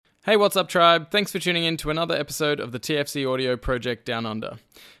Hey, what's up, tribe? Thanks for tuning in to another episode of the TFC Audio Project Down Under.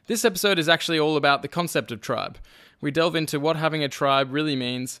 This episode is actually all about the concept of tribe. We delve into what having a tribe really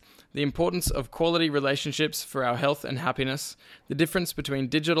means, the importance of quality relationships for our health and happiness, the difference between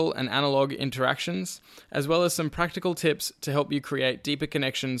digital and analog interactions, as well as some practical tips to help you create deeper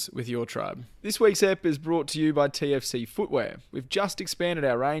connections with your tribe. This week's ep is brought to you by TFC Footwear. We've just expanded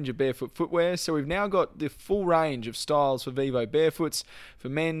our range of barefoot footwear, so we've now got the full range of styles for Vivo barefoots for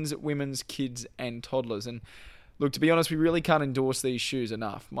men's, women's, kids and toddlers. And look, to be honest, we really can't endorse these shoes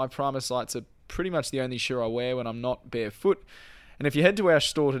enough. My Primus Lights are pretty much the only shoe I wear when I'm not barefoot. And if you head to our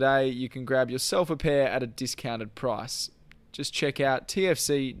store today, you can grab yourself a pair at a discounted price. Just check out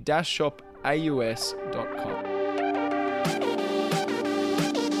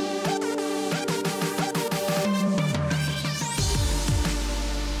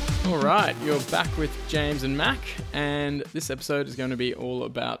All right, you're back with James and Mac, and this episode is going to be all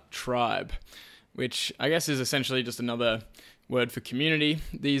about tribe, which I guess is essentially just another word for community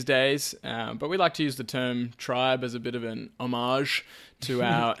these days, but we like to use the term tribe as a bit of an homage to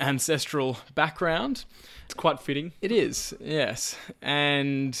our ancestral background. It's quite fitting. It is, yes.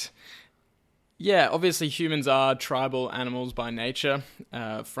 And yeah, obviously humans are tribal animals by nature.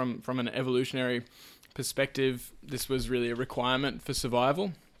 From an evolutionary perspective, this was really a requirement for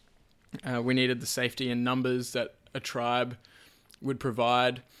survival. We needed the safety and numbers that a tribe would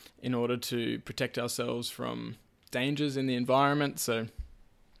provide in order to protect ourselves from dangers in the environment, so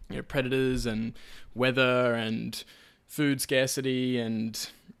predators and weather and food scarcity and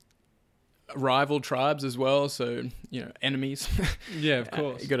rival tribes as well, so enemies. Yeah, of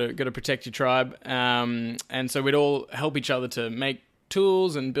course. You got to protect your tribe, and so we'd all help each other to make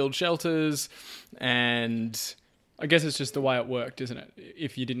tools and build shelters, and I guess it's just the way it worked, isn't it?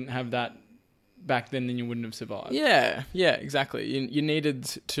 If you didn't have that back then you wouldn't have survived. Yeah, exactly. You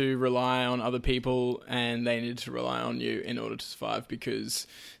needed to rely on other people, and they needed to rely on you in order to survive, because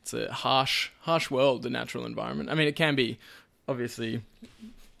it's a harsh world, the natural environment. I mean, it can be obviously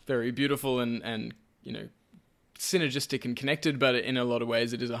very beautiful and synergistic and connected, but in a lot of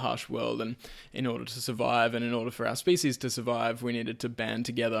ways it is a harsh world, and in order to survive and in order for our species to survive, we needed to band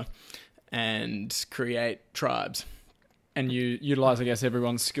together and create tribes. And you utilise, I guess,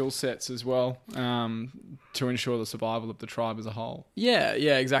 everyone's skill sets as well to ensure the survival of the tribe as a whole. Yeah,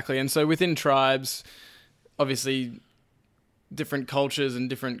 exactly. And so within tribes, obviously, different cultures and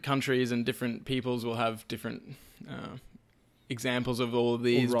different countries and different peoples will have different examples of all of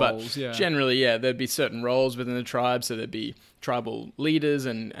these. Roles, but generally, there'd be certain roles within the tribe. So there'd be tribal leaders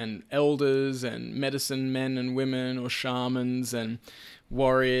and elders and medicine men and women, or shamans and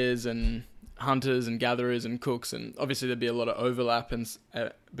warriors and hunters and gatherers and cooks, and obviously there'd be a lot of overlap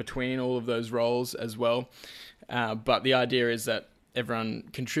between all of those roles as well, but the idea is that everyone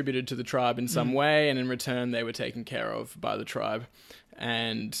contributed to the tribe in some way, and in return they were taken care of by the tribe,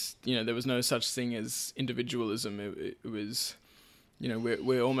 and there was no such thing as individualism. It was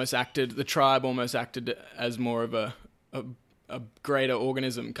the tribe almost acted as more of a greater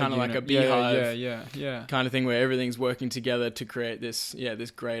organism, kind of like a beehive kind of thing, where everything's working together to create this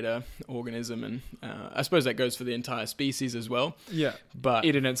greater organism. And I suppose that goes for the entire species as well. Yeah, but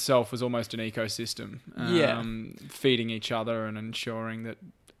it in itself was almost an ecosystem, feeding each other and ensuring that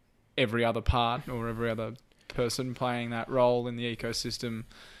every other part or every other person playing that role in the ecosystem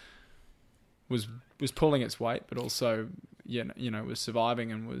was pulling its weight, but also was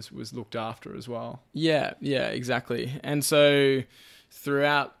surviving and was looked after as well. Yeah, exactly. And so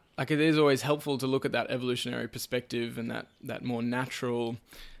throughout, it is always helpful to look at that evolutionary perspective and that more natural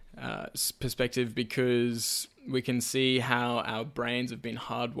perspective, because we can see how our brains have been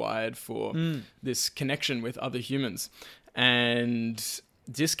hardwired for this connection with other humans, and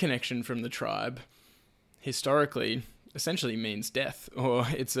disconnection from the tribe historically essentially means death, or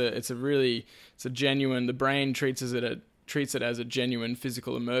it's a genuine, the brain treats it as a genuine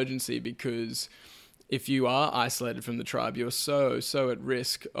physical emergency, because if you are isolated from the tribe, you're so at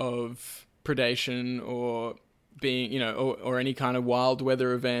risk of predation or being, or any kind of wild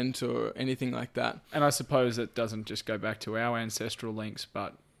weather event or anything like that. And I suppose it doesn't just go back to our ancestral links,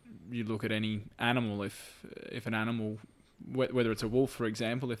 but you look at any animal, if an animal, whether it's a wolf, for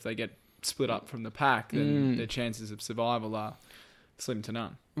example, if they get split up from the pack, then their chances of survival are slim to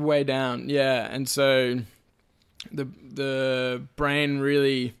none. Way down, yeah. And so the brain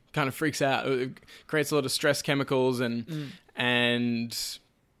really kind of freaks out. It creates a lot of stress chemicals and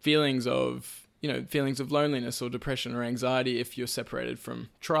feelings of loneliness or depression or anxiety if you're separated from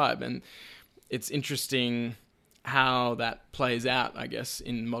tribe. And it's interesting how that plays out, I guess,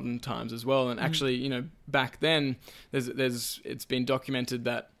 in modern times as well. And actually, back then, it's been documented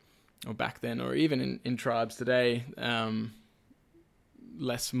that or back then, or even in tribes today,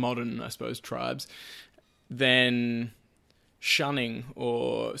 less modern, I suppose, tribes, then shunning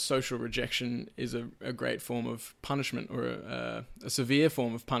or social rejection is a great form of punishment, or a severe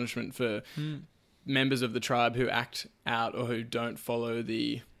form of punishment for members of the tribe who act out or who don't follow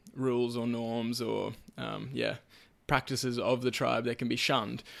the rules or norms or practices of the tribe. They can be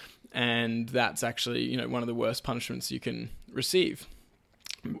shunned, and that's actually one of the worst punishments you can receive,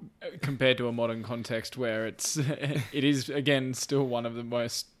 compared to a modern context where it is again still one of the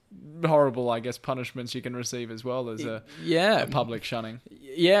most horrible, I guess, punishments you can receive, as well as a public shunning.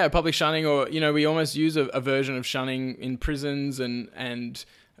 Yeah, public shunning, or we almost use a version of shunning in prisons and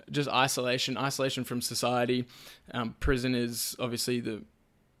just isolation from society. Prison is obviously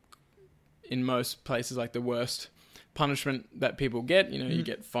in most places, like, the worst punishment that people get. You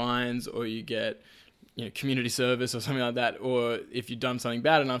get fines, or you get community service or something like that, or if you've done something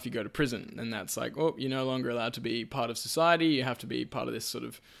bad enough, you go to prison, and that's like, you're no longer allowed to be part of society. You have to be part of this sort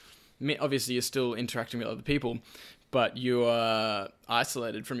of, obviously you're still interacting with other people, but you are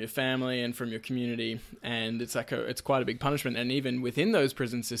isolated from your family and from your community, and it's quite a big punishment. And even within those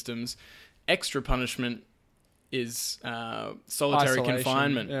prison systems, extra punishment is solitary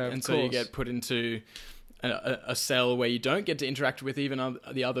confinement, and so you get put into a cell where you don't get to interact with even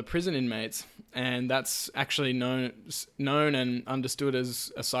the other prison inmates, and that's actually known and understood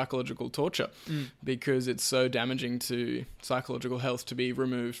as a psychological torture, because it's so damaging to psychological health to be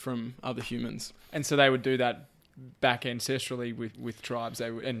removed from other humans. And so they would do that back ancestrally with tribes,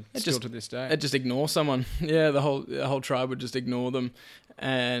 still to this day. They'd just ignore someone. Yeah, the whole tribe would just ignore them,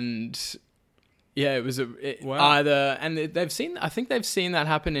 and yeah, it was either, and I think they've seen that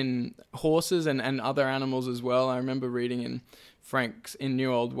happen in horses and other animals as well. I remember reading in Frank's In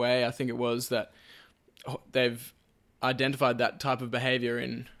New Old Way, I think it was, that they've identified that type of behavior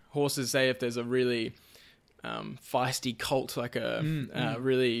in horses. Say if there's a really feisty colt, like a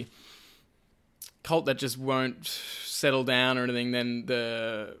really colt that just won't settle down or anything, then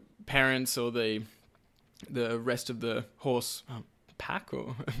the parents or the rest of the horse pack,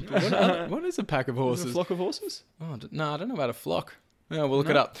 or what is a pack of horses? Is it a flock of horses? Oh no, I don't know about a flock. No, we'll look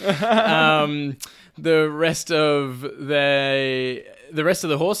it up. The rest of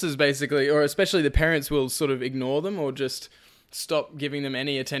the horses, basically, or especially the parents, will sort of ignore them or just stop giving them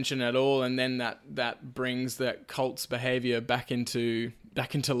any attention at all, and then that brings that colt's behavior back into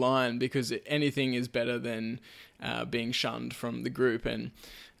line, because anything is better than being shunned from the group. And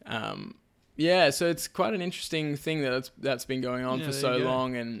so it's quite an interesting thing that's been going on for so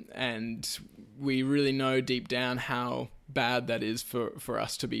long, and we really know deep down how bad that is for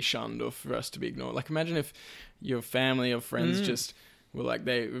us to be shunned or for us to be ignored. Like, imagine if your family or friends just were like,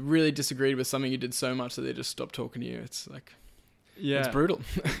 they really disagreed with something you did so much that they just stopped talking to you. It's like, it's brutal.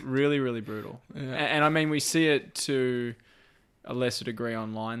 Really, really brutal. Yeah. And I mean, we see it to a lesser degree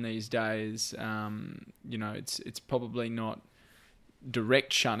online these days. It's probably not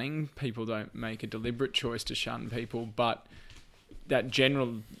direct shunning. People don't make a deliberate choice to shun people, but that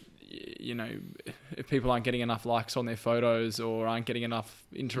general, if people aren't getting enough likes on their photos or aren't getting enough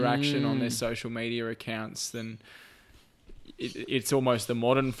interaction on their social media accounts, then it's almost the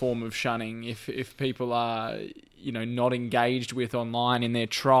modern form of shunning. If people are not engaged with online in their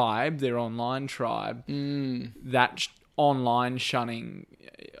online tribe, that online shunning,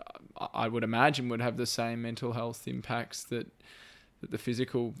 I would imagine, would have the same mental health impacts that the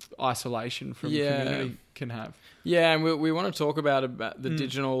physical isolation from community can have. Yeah, and we want to talk about the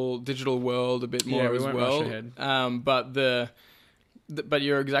digital world a bit more as well. But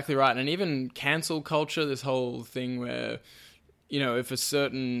you're exactly right. And even cancel culture, this whole thing where, if a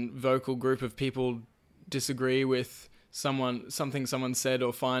certain vocal group of people disagree with something someone said,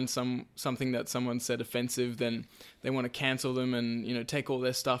 or find something that someone said offensive, then they want to cancel them and take all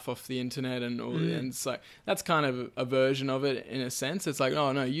their stuff off the internet and all. And it's like, that's kind of a version of it in a sense. It's like,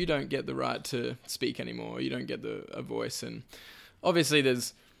 oh no, you don't get the right to speak anymore. You don't get a voice. And obviously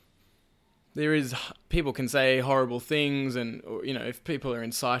there is people can say horrible things, and if people are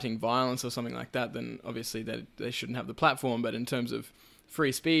inciting violence or something like that, then obviously they shouldn't have the platform. But in terms of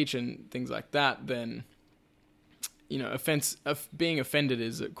free speech and things like that, then being offended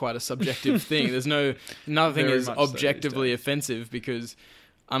is quite a subjective thing. There's nothing is objectively offensive, because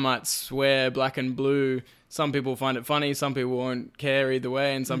I might swear black and blue. Some people find it funny, some people won't care either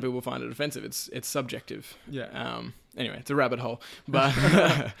way, and some people find it offensive. It's subjective. Yeah. Anyway, it's a rabbit hole.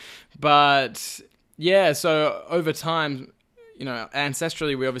 But yeah, so over time,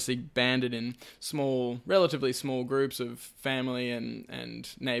 ancestrally, we obviously banded in relatively small groups of family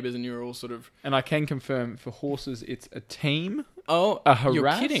and neighbours, and you're all sort of... And I can confirm, for horses, it's a team. Oh, a harass,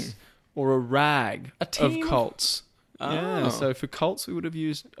 you're kidding. or a rag A team? of colts. Oh. Yeah, so for colts we would have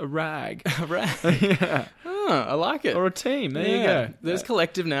used a rag. A rag. Yeah. Oh, I like it. Or a team. There you go. Those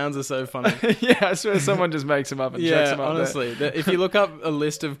collective nouns are so funny. Yeah, I swear someone just makes them up and chucks Yeah, them up honestly, if you look up a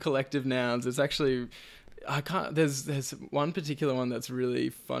list of collective nouns, it's actually There's one particular one that's really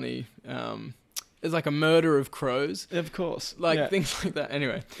funny. It's like a murder of crows, there. Of course. like Yeah. things like that.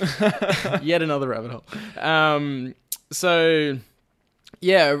 Anyway, yet another rabbit hole. So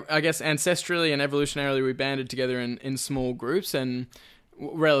yeah, I guess ancestrally and evolutionarily we banded together in small groups and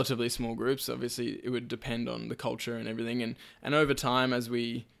relatively small groups. Obviously, it would depend on the culture and everything. And over time, as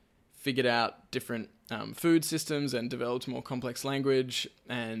we figured out different food systems and developed more complex language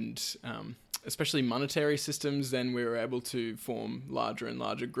and especially monetary systems, then we were able to form larger and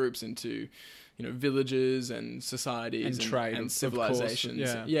larger groups into, villages and societies And trade, and of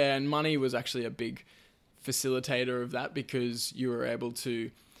civilizations. course, yeah. And money was actually a big facilitator of that because you were able to...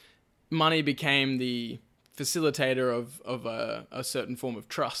 Money became the facilitator of a certain form of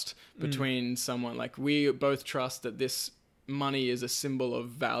trust between someone. Like, we both trust that this money is a symbol of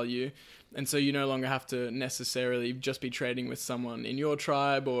value, and so you no longer have to necessarily just be trading with someone in your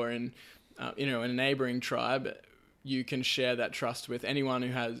tribe or in a neighboring tribe. You can share that trust with anyone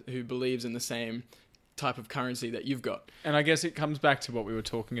who believes in the same type of currency that you've got. And I guess it comes back to what we were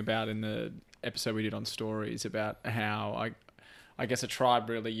talking about in the episode we did on stories about how I guess a tribe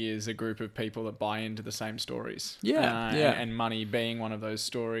really is a group of people that buy into the same stories. Yeah. And money being one of those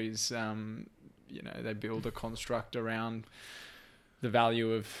stories. They build a construct around the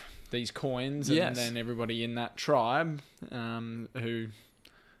value of these coins, and then everybody in that tribe who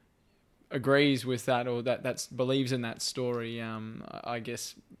agrees with that or that believes in that story, I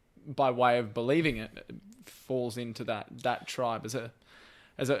guess by way of believing it, falls into that tribe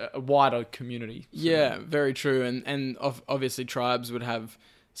as a wider community. Yeah, very true. And obviously tribes would have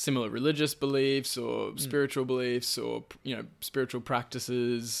similar religious beliefs or spiritual beliefs or spiritual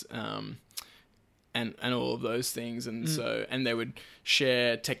practices, and all of those things. And so they would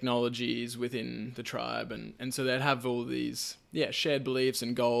share technologies within the tribe, and so they'd have all these shared beliefs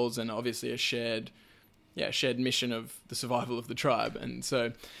and goals, and obviously a shared mission of the survival of the tribe. And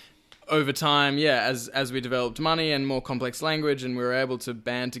so over time, as we developed money and more complex language, and we were able to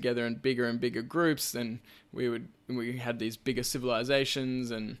band together in bigger and bigger groups, then we had these bigger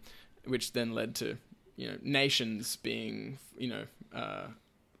civilizations, and which then led to nations being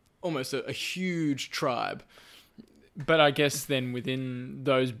almost a huge tribe. But I guess then within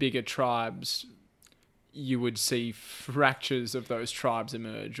those bigger tribes, you would see fractures of those tribes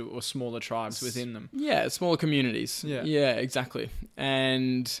emerge, or smaller tribes within them. Yeah, smaller communities. Yeah, exactly.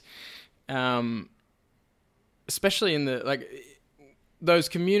 And especially in those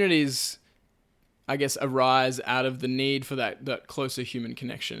communities, I guess, arise out of the need for that closer human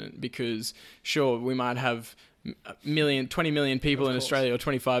connection. Because sure, we might have 20 million people in Australia or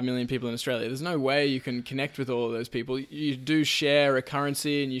 25 million people in Australia. There's no way you can connect with all of those people. You do share a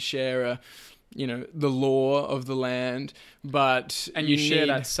currency and you share the law of the land, but you share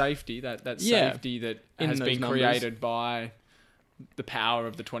that safety, that safety that has been created by the power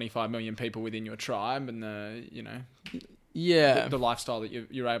of the 25 million people within your tribe, and the lifestyle that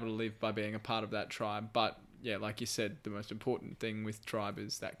you're able to live by being a part of that tribe. But yeah, like you said, the most important thing with tribe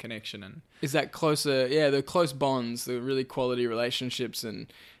is that connection, and is that closer, the close bonds, the really quality relationships, and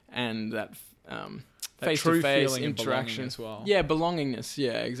that face-to-face interaction as well. Yeah, belongingness.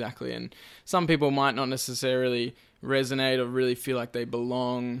 Yeah, exactly. And some people might not necessarily resonate or really feel like they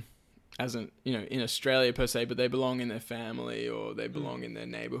belong in Australia per se, but they belong in their family, or they belong in their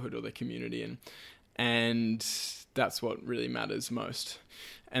neighborhood or their community, and that's what really matters most.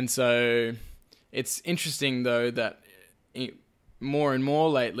 And so it's interesting though that more and more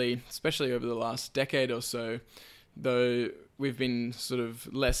lately, especially over the last decade or so, though we've been sort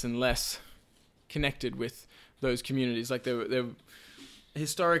of less and less connected with those communities. Like they're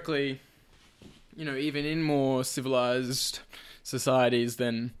historically, even in more civilized societies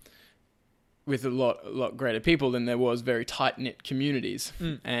than with a lot greater people, than there was very tight-knit communities.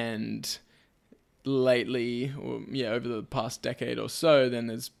 And lately, over the past decade or so, then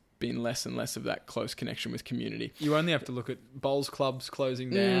there's been less and less of that close connection with community. You only have to look at bowls clubs closing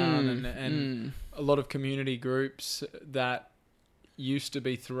down and a lot of community groups that used to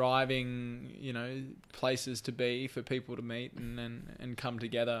be thriving, places to be for people to meet and come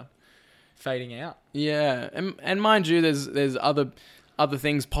together, fading out. Yeah, and mind you, there's other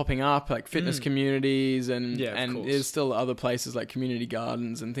things popping up, like fitness communities, and there's still other places like community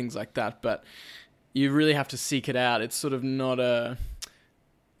gardens and things like that. But you really have to seek it out. It's sort of not a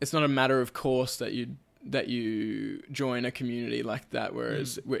matter of course that join a community like that,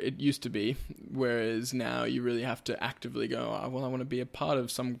 whereas where it used to be, whereas now you really have to actively go, oh, well, I want to be a part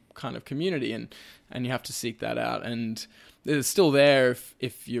of some kind of community, and you have to seek that out, and it's still there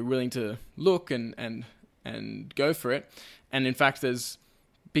if you're willing to look and go for it. And in fact,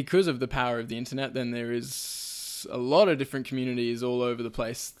 because of the power of the internet, then there is a lot of different communities all over the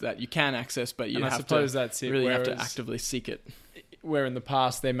place that you can access, but you have to actively seek it. Where in the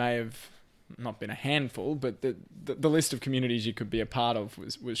past there may have not been a handful, but the list of communities you could be a part of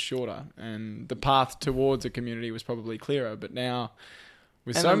was shorter, and the path towards a community was probably clearer. But now,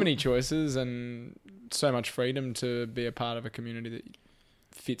 with so many choices and so much freedom to be a part of a community that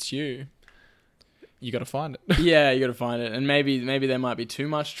fits you, you got to find it. Yeah, you got to find it, and maybe there might be too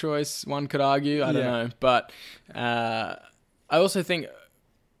much choice. One could argue. I don't know, but I also think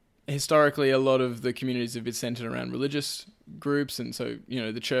historically a lot of the communities have been centered around religious groups, and so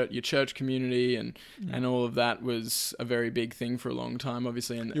the your church community and all of that was a very big thing for a long time,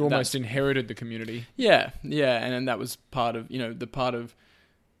 obviously. And you almost inherited the community. Yeah, and that was part of the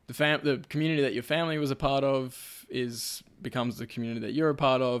community that your family was a part of becomes the community that you're a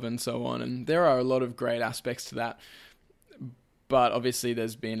part of, and so on. And there are a lot of great aspects to that, but obviously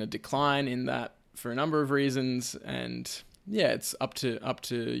there's been a decline in that for a number of reasons, and it's up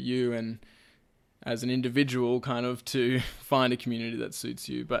to you and as an individual kind of to find a community that suits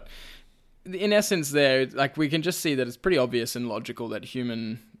you. But in essence there, like, we can just see that it's pretty obvious and logical that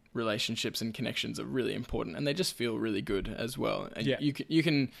human relationships and connections are really important, and they just feel really good as well. And you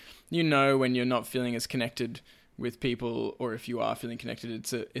can when you're not feeling as connected with people, or if you are feeling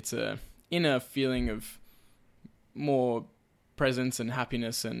connected, it's a inner feeling of more presence and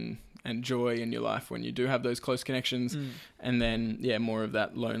happiness and joy in your life when you do have those close connections. And then more of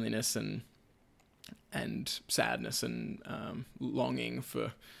that loneliness and sadness and longing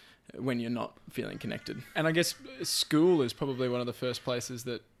for when you're not feeling connected. And I guess school is probably one of the first places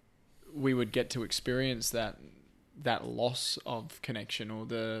that we would get to experience that loss of connection, or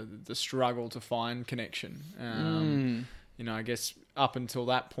the struggle to find connection. I guess up until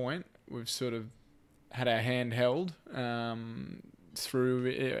that point, we've sort of had our hand held through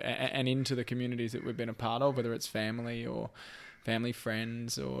and into the communities that we've been a part of, whether it's family or family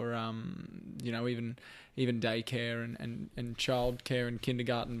friends, or even daycare and childcare and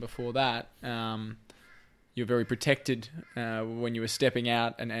kindergarten before that. You're very protected when you were stepping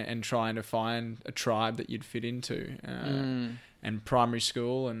out and trying to find a tribe that you'd fit into. And primary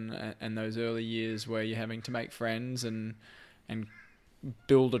school and those early years where you're having to make friends and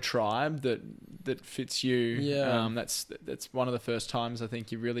build a tribe that fits you. That's one of the first times I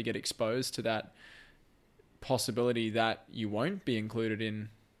think you really get exposed to that possibility that you won't be included in,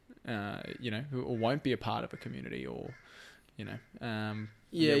 or won't be a part of a community, or you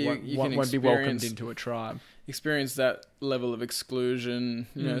won't be welcomed into a tribe. Experience that level of exclusion,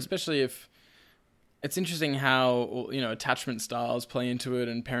 especially if it's interesting how attachment styles play into it,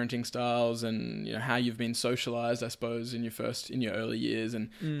 and parenting styles, and how you've been socialized, I suppose, in your early years, and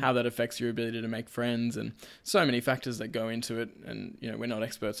how that affects your ability to make friends, and so many factors that go into it. And we're not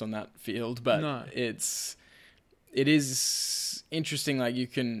experts on that field, but it is interesting. Like, you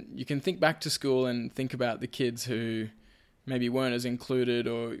can think back to school and think about the kids who maybe weren't as included,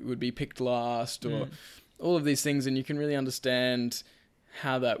 or would be picked last, or all of these things, and you can really understand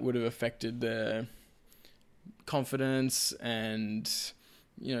how that would have affected their confidence and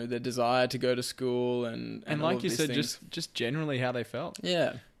their desire to go to school, and like you said, just generally how they felt.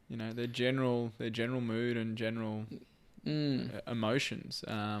 Their general mood and general emotions.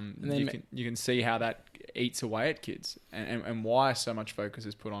 And you can see how that eats away at kids, and why so much focus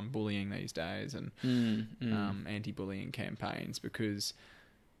is put on bullying these days, and anti-bullying campaigns, because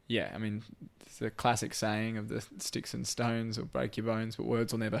it's the classic saying of the sticks and stones will break your bones, but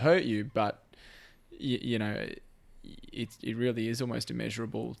words will never hurt you. But it really is almost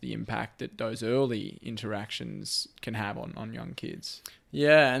immeasurable, the impact that those early interactions can have on young kids.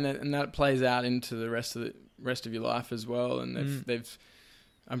 And that plays out into the rest of your life as well. And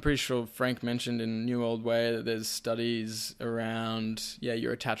I'm pretty sure Frank mentioned in New Old Way that there's studies around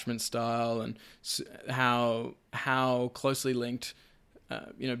your attachment style, and how closely linked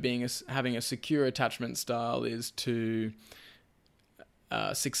having a secure attachment style is to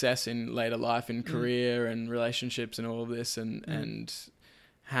success in later life, in career and relationships and all of this, and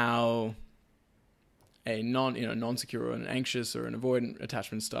how a non-secure or an anxious or an avoidant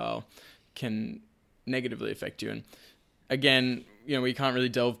attachment style can negatively affect you. And again, we can't really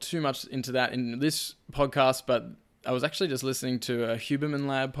delve too much into that in this podcast, but I was actually just listening to a Huberman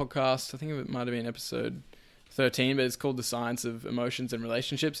Lab podcast. I think it might have been episode 13, but it's called The Science of Emotions and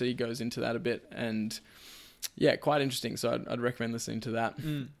Relationships. So he goes into that a bit, and yeah, quite interesting. So I'd recommend listening to that.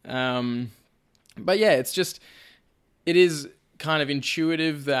 But yeah, it is kind of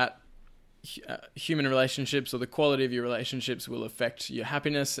intuitive that human relationships, or the quality of your relationships, will affect your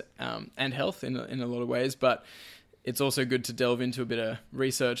happiness and health in a lot of ways. But it's also good to delve into a bit of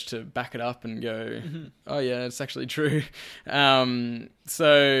research to back it up and go, oh yeah, it's actually true.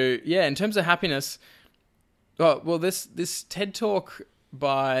 So yeah, in terms of happiness, this TED Talk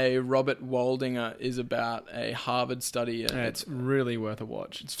by Robert Waldinger is about a Harvard study. And it's really worth a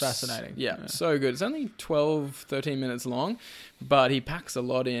watch. It's fascinating. Yeah, so good. It's only 13 minutes long, but he packs a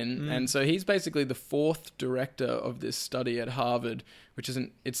lot in. And so he's basically the fourth director of this study at Harvard, which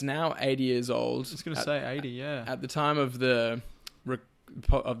it's now 80 years old. I was going to say 80, yeah. At the time of the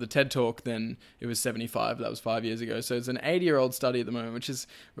TED Talk, then it was 75. That was 5 years ago. So it's an 80-year-old study at the moment, which is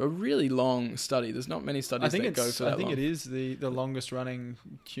a really long study. There's not many studies that go for that long. I think it is the longest running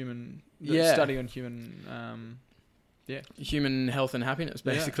human study on human human health and happiness,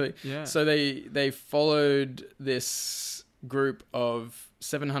 basically. Yeah. So they followed this group of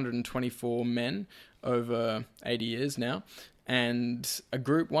 724 men over 80 years now. And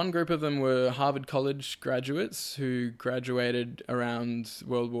one group of them were Harvard College graduates who graduated around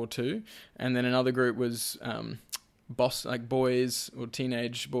World War II, and then another group was boys or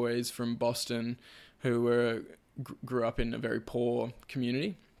teenage boys from Boston who grew up in a very poor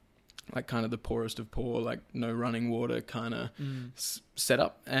community, like kind of the poorest of poor, like no running water kind of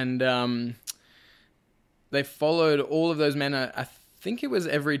setup. And they followed all of those men. I think it was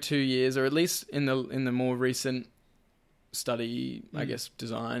every 2 years, or at least in the more recent study, I guess,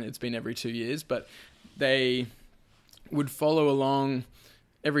 design, it's been every 2 years, but they would follow along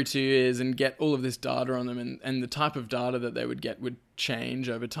every 2 years and get all of this data on them, and the type of data that they would get would change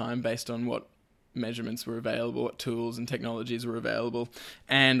over time based on what measurements were available, what tools and technologies were available,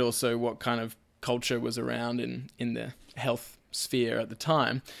 and also what kind of culture was around in the health sphere at the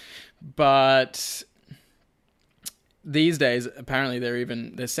time. But these days, apparently,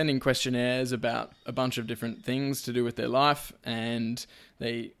 they're sending questionnaires about a bunch of different things to do with their life, and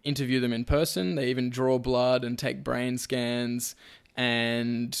they interview them in person. They even draw blood and take brain scans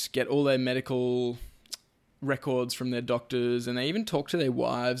and get all their medical records from their doctors, and they even talk to their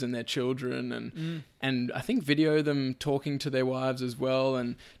wives and their children, and I think video them talking to their wives as well,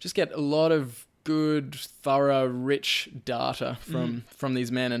 and just get a lot of good, thorough, rich data from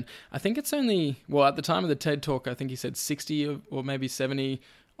these men. And I think it's only, at the time of the TED Talk, I think he said 60 or maybe 70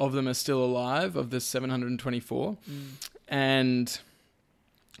 of them are still alive, of the 724. And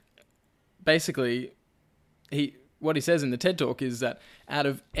basically, what he says in the TED Talk is that out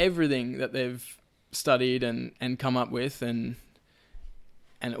of everything that they've studied and come up with and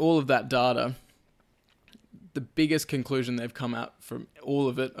all of that data, the biggest conclusion they've come out from all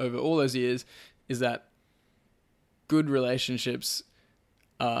of it over all those years is that good relationships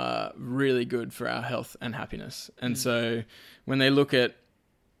are really good for our health and happiness. And so when they look at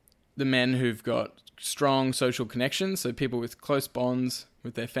the men who've got strong social connections, so people with close bonds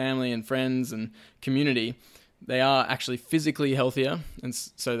with their family and friends and community, they are actually physically healthier, and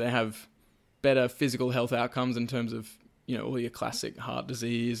so they have better physical health outcomes in terms of, all your classic heart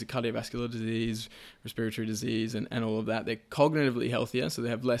disease, cardiovascular disease, respiratory disease, and all of that. They're cognitively healthier, so they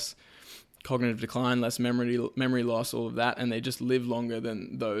have less cognitive decline, less memory loss, all of that, and they just live longer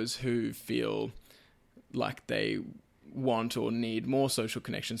than those who feel like they want or need more social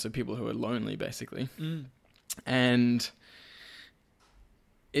connection, so people who are lonely, basically. And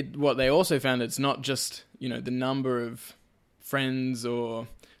what they also found, it's not just, the number of friends or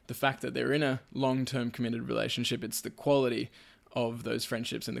the fact that they're in a long-term committed relationship, it's the quality of those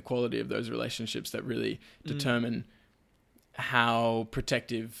friendships and the quality of those relationships that really determine how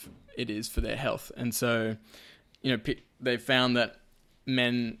protective it is for their health. And so, they found that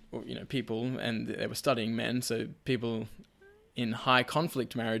men, or, people, and they were studying men, so people in high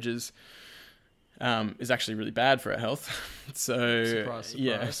conflict marriages is actually really bad for our health. So, surprise.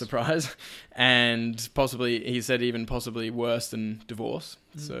 Yeah, surprise. And possibly, he said, even possibly worse than divorce.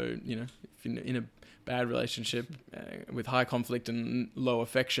 So, if you're in a bad relationship with high conflict and low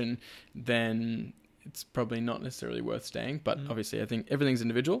affection, then it's probably not necessarily worth staying. But obviously, I think everything's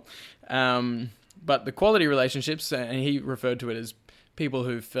individual. But the quality relationships, and he referred to it as people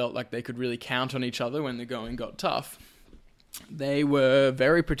who felt like they could really count on each other when the going got tough, they were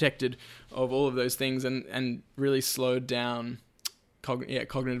very protected of all of those things and really slowed down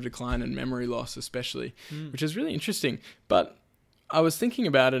cognitive decline and memory loss especially, which is really interesting. But I was thinking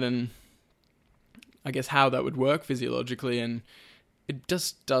about it and I guess how that would work physiologically, and it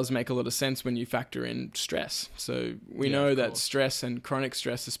just does make a lot of sense when you factor in stress. So we know that stress, and chronic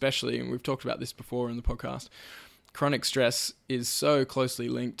stress especially, and we've talked about this before in the podcast, chronic stress is so closely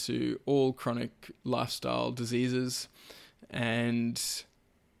linked to all chronic lifestyle diseases and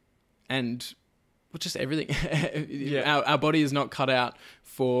just everything. Our body is not cut out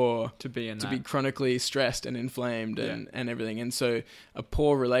to be chronically stressed and inflamed and everything. And so a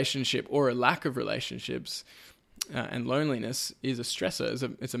poor relationship or a lack of relationships and loneliness is a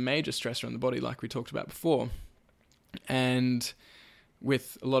stressor. It's a major stressor on the body, like we talked about before. And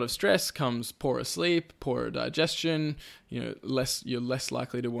with a lot of stress comes poorer sleep, poorer digestion. You're less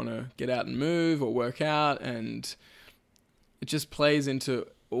likely to want to get out and move or work out, and it just plays into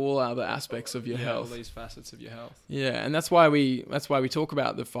all other aspects of your health. All these facets of your health. Yeah, and that's why we talk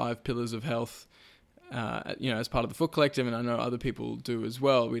about the 5 pillars of health. As part of the Foot Collective, and I know other people do as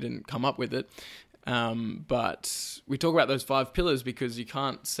well. We didn't come up with it. But we talk about those 5 pillars because you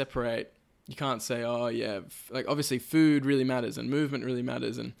can't say, like obviously food really matters and movement really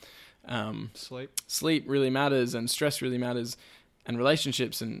matters and sleep really matters and stress really matters and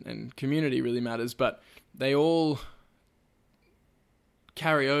relationships and community really matters, but they all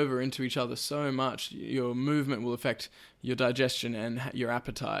carry over into each other so much. Your movement will affect your digestion and your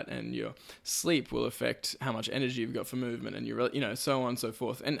appetite, and your sleep will affect how much energy you've got for movement, and so on and so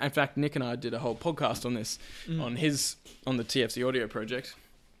forth. And in fact, Nick and I did a whole podcast on this on the TFC audio project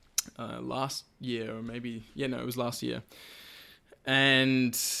last year, or maybe it was last year.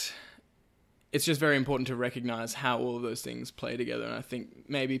 And it's just very important to recognize how all of those things play together. And I think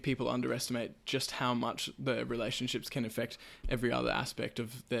maybe people underestimate just how much the relationships can affect every other aspect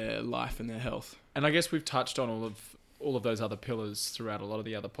of their life and their health. And I guess we've touched on all of those other pillars throughout a lot of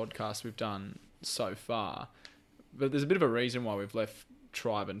the other podcasts we've done so far. But there's a bit of a reason why we've left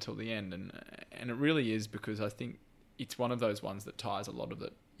Tribe until the end. And it really is because I think it's one of those ones that ties a lot of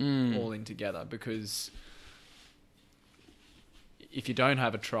it all in together, because if you don't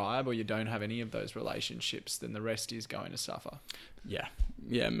have a tribe or you don't have any of those relationships, then the rest is going to suffer. Yeah,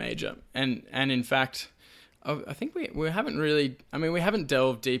 major. And in fact, I think we haven't really, we haven't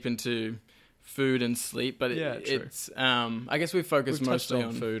delved deep into food and sleep, but it's, I guess we've focused mostly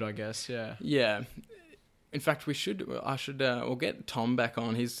on food, I guess. Yeah. Yeah. In fact, we'll get Tom back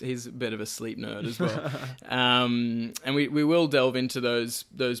on. He's a bit of a sleep nerd as well. And we will delve into those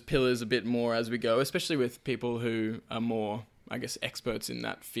pillars a bit more as we go, especially with people who are more, I guess, experts in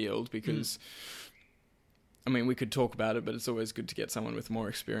that field, because we could talk about it, but it's always good to get someone with more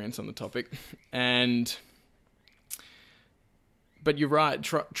experience on the topic. But you're right,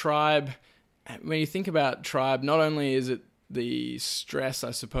 tribe, when you think about tribe, not only is it the stress,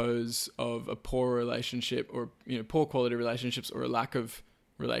 I suppose, of a poor relationship or poor quality relationships or a lack of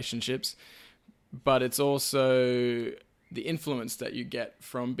relationships, but it's also the influence that you get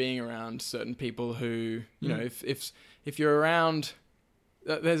from being around certain people who, if you're around,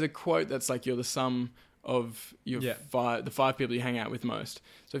 there's a quote that's like you're the sum of the 5 people you hang out with most.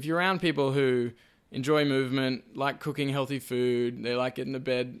 So if you're around people who enjoy movement, like cooking healthy food, they like getting to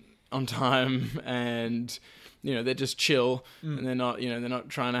bed on time, and they're just chill, and they're not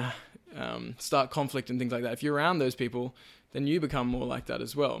trying to start conflict and things like that. If you're around those people, then you become more like that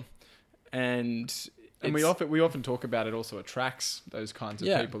as well. And we often talk about it also attracts those kinds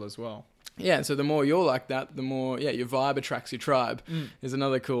of people as well. Yeah, so the more you're like that, the more your vibe attracts your tribe. Is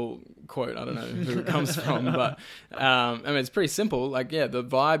another cool quote. I don't know who it comes from, but it's pretty simple. Like, the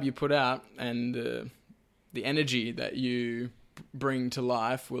vibe you put out and the energy that you bring to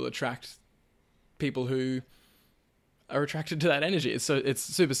life will attract people who are attracted to that energy. It's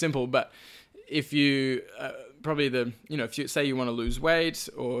super simple. But if you if you say you want to lose weight,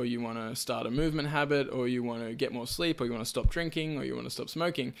 or you want to start a movement habit, or you want to get more sleep, or you want to stop drinking, or you want to stop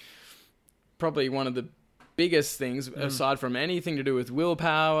smoking, probably one of the biggest things, aside from anything to do with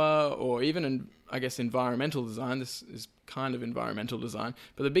willpower or even environmental design, this is kind of environmental design,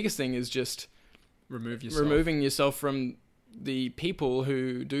 but the biggest thing is just removing yourself from the people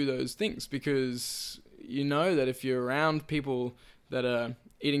who do those things, because that if you're around people that are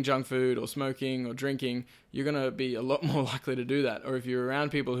eating junk food or smoking or drinking, you're going to be a lot more likely to do that. Or if you're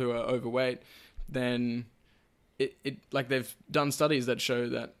around people who are overweight, then it like they've done studies that show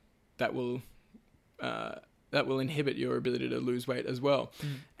that will inhibit your ability to lose weight as well.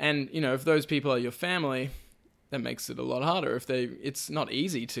 And if those people are your family, that makes it a lot harder. It's not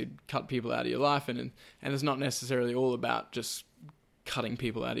easy to cut people out of your life, and it's not necessarily all about just cutting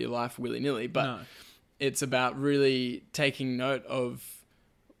people out of your life willy-nilly, but it's about really taking note of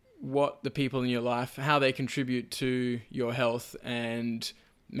what the people in your life, how they contribute to your health, and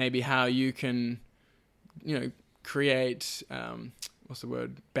maybe how you can, create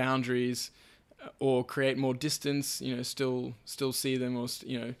boundaries, or create more distance. Still see them, or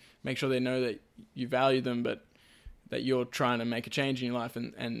make sure they know that you value them, but that you're trying to make a change in your life,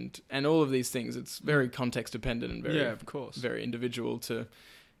 and all of these things. It's very context dependent and very, of course, very individual to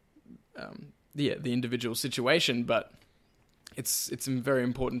the individual situation, but it's very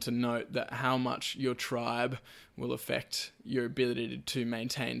important to note that how much your tribe will affect your ability to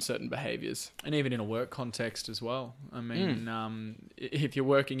maintain certain behaviors. And even in a work context as well. I mean, if you're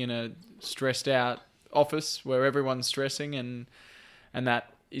working in a stressed out office where everyone's stressing and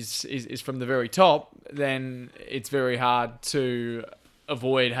that is from the very top, then it's very hard to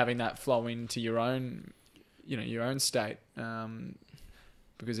avoid having that flow into your own state.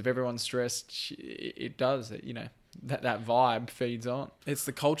 Because if everyone's stressed, it does, that vibe feeds on. It's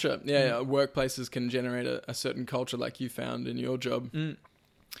the culture. Yeah, workplaces can generate a certain culture like you found in your job.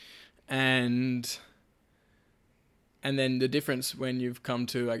 And then the difference when you've come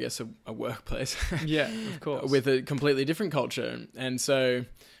to, I guess, a workplace. Yeah, of course. With a completely different culture. And so,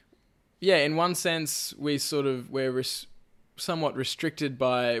 yeah, in one sense, we're somewhat restricted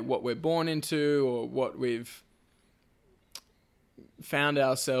by what we're born into or what we've found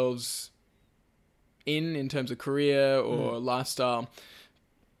ourselves in terms of career or lifestyle.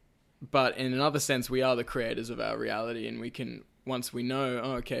 But in another sense, we are the creators of our reality, and we can, once we know,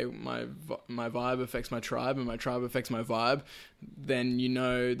 okay, my vibe affects my tribe and my tribe affects my vibe, then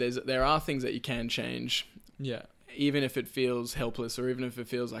there are things that you can change. Yeah. Even if it feels helpless, or even if it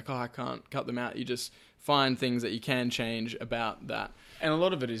feels like, I can't cut them out, you just find things that you can change about that. And a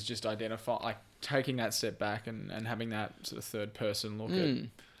lot of it is just taking that step back and having that sort of third person look at.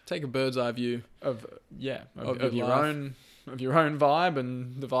 Take a bird's eye view of your own vibe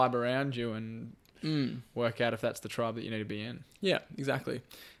and the vibe around you, and work out if that's the tribe that you need to be in. Yeah, exactly.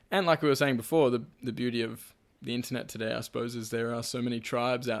 And like we were saying before, the beauty of the internet today, I suppose, is there are so many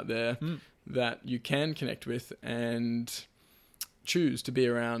tribes out there that you can connect with and choose to be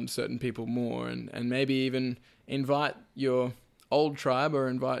around certain people more, and maybe even invite your old tribe, or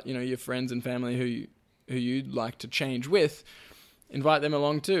invite your friends and family who you'd like to change with. Invite them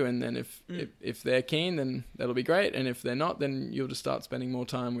along too, and then if they're keen, then that'll be great, and if they're not, then you'll just start spending more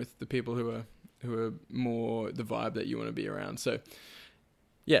time with the people who are more the vibe that you want to be around. So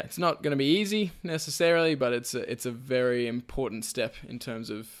yeah, it's not going to be easy necessarily, but it's a very important step in terms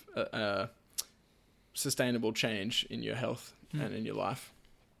of sustainable change in your health and in your life.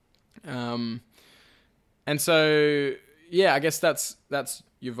 And so yeah, I guess that's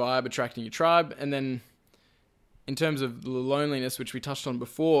your vibe attracting your tribe. And then in terms of the loneliness, which we touched on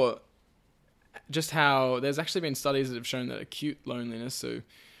before, just how there's actually been studies that have shown that acute loneliness, so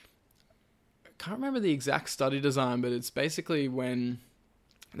I can't remember the exact study design, but it's basically when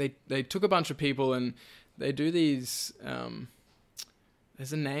they took a bunch of people and they do these,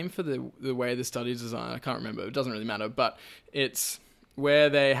 there's a name for the way the study is designed, I can't remember, it doesn't really matter, but it's where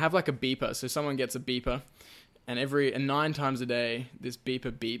they have like a beeper, so someone gets a beeper, and 9 times a day this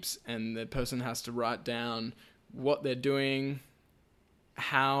beeper beeps, and the person has to write down what they're doing,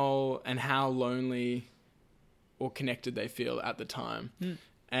 how lonely or connected they feel at the time,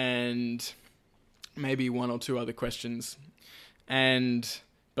 and maybe 1 or 2 other questions.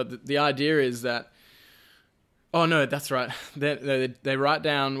 But the idea is that, oh no, that's right. They write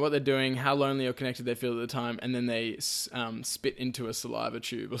down what they're doing, how lonely or connected they feel at the time, and then they spit into a saliva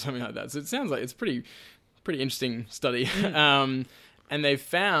tube or something like that. So it sounds like it's pretty interesting study. And they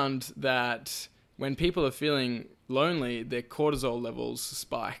found that when people are feeling lonely, their cortisol levels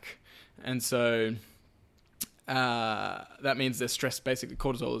spike. And so that means they're stressed. Basically,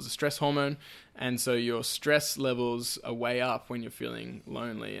 cortisol is a stress hormone. And so your stress levels are way up when you're feeling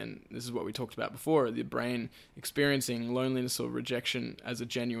lonely. And this is what we talked about before, the brain experiencing loneliness or rejection as a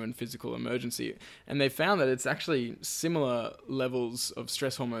genuine physical emergency. And they found that it's actually similar levels of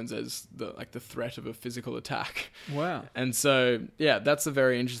stress hormones as the threat of a physical attack. Wow. And so, yeah, that's a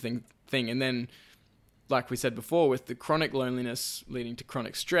very interesting thing. And then, like we said before, with the chronic loneliness leading to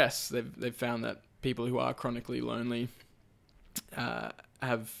chronic stress, they've found that people who are chronically lonely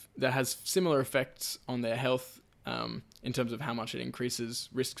that has similar effects on their health in terms of how much it increases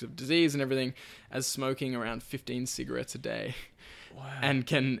risks of disease and everything, as smoking around 15 cigarettes a day. Wow. and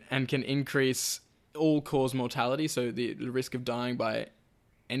can increase all-cause mortality, so the risk of dying by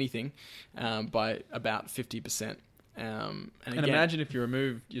anything by about 50%. And again, imagine if you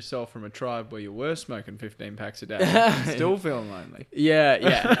remove yourself from a tribe where you were smoking 15 packs a day and still feeling lonely. Yeah,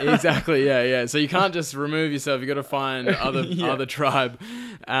 exactly. Yeah. So you can't just remove yourself. You got to find other tribe.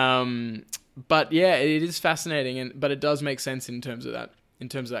 But yeah, it is fascinating, but it does make sense in terms of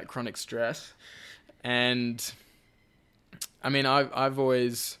that chronic stress. And I mean, I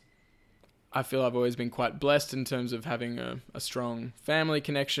feel I've always been quite blessed in terms of having a strong family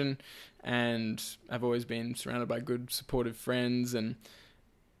connection, and I've always been surrounded by good, supportive friends, and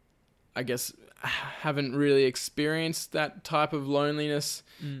I guess haven't really experienced that type of loneliness.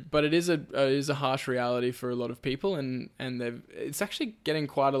 But it is a harsh reality for a lot of people, and it's actually getting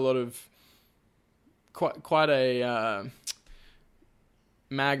quite a lot of quite a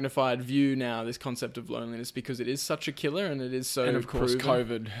magnified view now, this concept of loneliness, because it is such a killer, and it is so and of course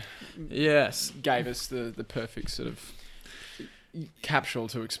proven. COVID gave us the perfect sort of capsule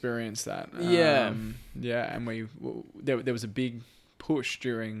to experience that. And there was a big push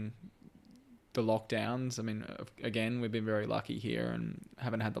during the lockdowns. I mean, again, we've been very lucky here and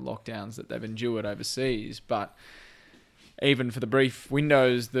haven't had the lockdowns that they've endured overseas, but even for the brief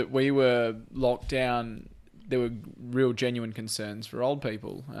windows that we were locked down, there were real genuine concerns for old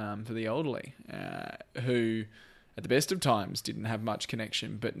people, for the elderly, who at the best of times didn't have much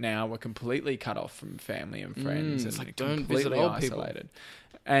connection, but now were completely cut off from family and friends, and like, don't completely visit old isolated.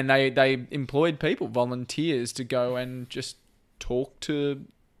 People. And they employed people, volunteers, to go and just talk to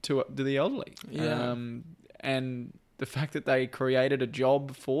the elderly. Yeah. And the fact that they created a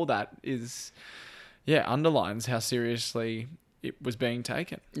job for that underlines how seriously it was being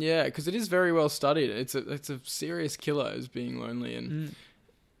taken. Yeah, because it is very well studied. It's a serious killer, as being lonely,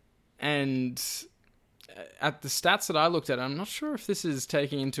 and at the stats that I looked at, I'm not sure if this is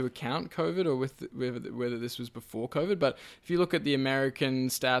taking into account COVID or whether this was before COVID, but if you look at the American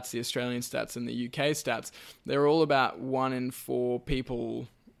stats, the Australian stats, and the UK stats, they're all about 1 in 4 people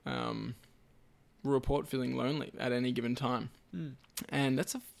report feeling lonely at any given time, and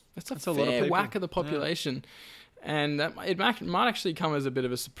that's a fair lot of people. whack of the population. And that it might actually come as a bit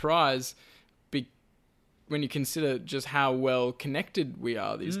of a surprise when you consider just how well connected we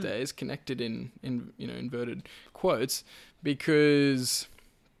are these days, connected in inverted quotes, because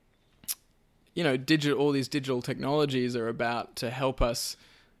all these digital technologies are about to help us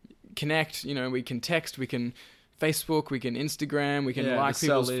connect. We can text, we can Facebook, we can Instagram, we can like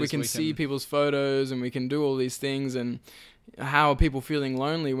people's, we can see people's photos, and we can do all these things. And how are people feeling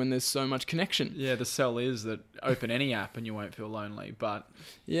lonely when there's so much connection? Yeah, the sell is that open any app and you won't feel lonely, but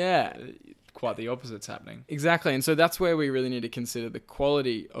quite the opposite's happening. Exactly, and so that's where we really need to consider the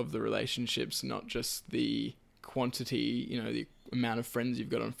quality of the relationships, not just the quantity, the amount of friends you've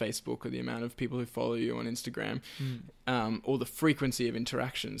got on Facebook or the amount of people who follow you on Instagram, or the frequency of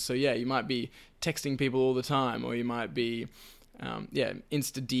interactions. So you might be texting people all the time, or you might be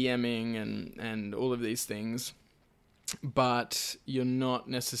Insta DMing and all of these things, but you're not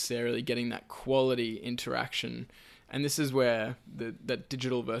necessarily getting that quality interaction. And this is where that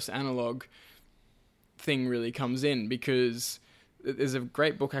digital versus analog thing really comes in, because there's a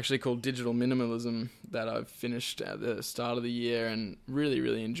great book actually called Digital Minimalism that I've finished at the start of the year and really,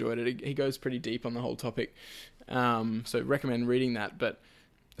 really enjoyed it. He goes pretty deep on the whole topic, so recommend reading that. But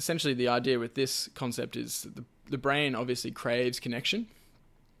essentially the idea with this concept is the brain obviously craves connection.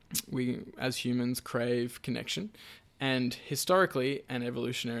 We, as humans, crave connection. And historically and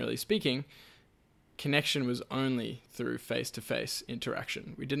evolutionarily speaking, connection was only through face-to-face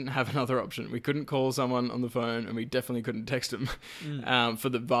interaction. We didn't have another option. We couldn't call someone on the phone, and we definitely couldn't text them for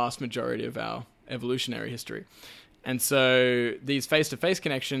the vast majority of our evolutionary history. And so these face-to-face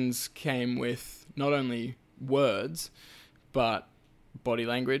connections came with not only words, but body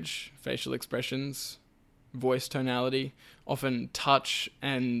language, facial expressions, voice tonality, often touch,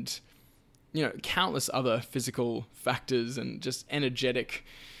 and countless other physical factors and just energetic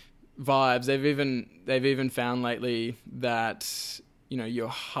vibes. They've even found lately that your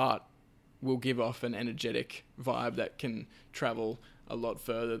heart will give off an energetic vibe that can travel a lot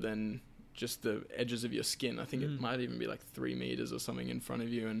further than just the edges of your skin. I think it might even be like 3 meters or something in front of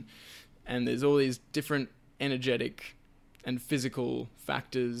you, and there's all these different energetic and physical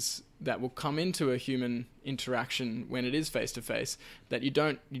factors that will come into a human interaction when it is face to face that you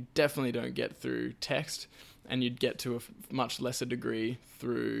definitely don't get through text, and you'd get to a much lesser degree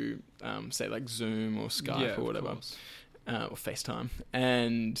through, say, like Zoom or Skype or whatever, or FaceTime.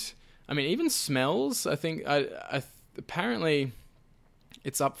 And I mean, even smells. I think apparently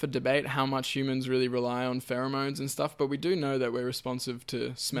it's up for debate how much humans really rely on pheromones and stuff, but we do know that we're responsive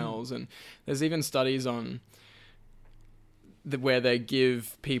to smells, and there's even studies on where they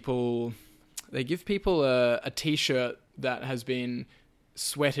give people a t-shirt that has been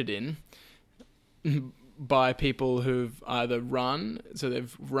sweated in by people who've either run, so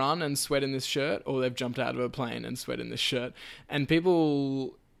they've run and sweat in this shirt, or they've jumped out of a plane and sweat in this shirt. And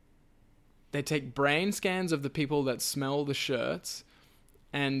they take brain scans of the people that smell the shirts,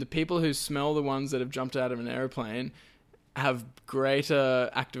 and the people who smell the ones that have jumped out of an airplane have greater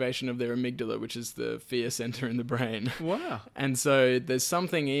activation of their amygdala, which is the fear center in the brain. Wow. And so there's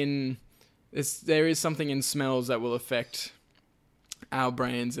something in there is something in smells that will affect our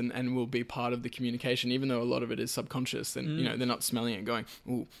brains and will be part of the communication, even though a lot of it is subconscious. And you know, they're not smelling it going,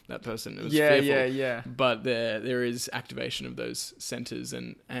 "Ooh, that person was fearful." Yeah. But there is activation of those centers,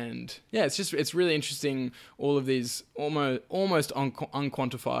 and yeah, it's really interesting. All of these almost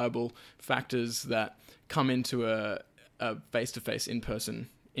unquantifiable factors that come into a face-to-face in-person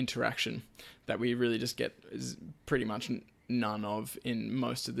interaction that we really just get pretty much none of in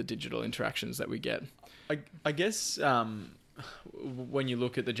most of the digital interactions that we get. I guess when you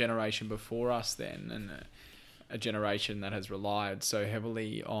look at the generation before us then, and a generation that has relied so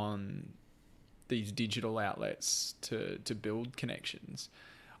heavily on these digital outlets to build connections,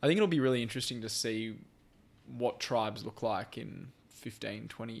 I think it'll be really interesting to see what tribes look like in 15,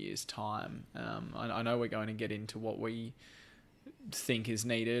 20 years' time. I know we're going to get into what we think is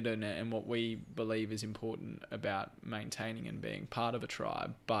needed and what we believe is important about maintaining and being part of a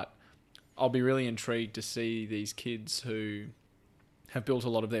tribe, but I'll be really intrigued to see these kids who have built a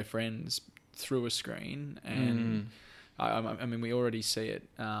lot of their friends through a screen, and I mean, we already see it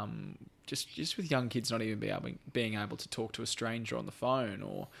just with young kids not even being able to talk to a stranger on the phone,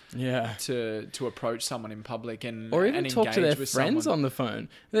 or to approach someone in public or even talk to their friends on the phone.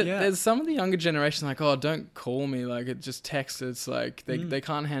 There's some of the younger generation like, "Oh, don't call me," like it just text. It's like they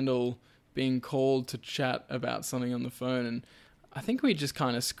can't handle being called to chat about something on the phone, and I think we just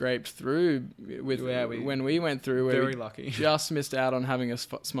kind of scraped through when we went through. Very lucky. Just missed out on having a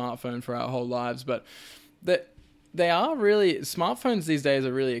smartphone for our whole lives, but they are really, smartphones these days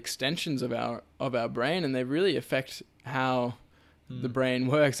are really extensions of our brain, and they really affect how the brain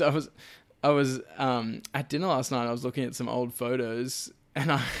works. I was at dinner last night. I was looking at some old photos,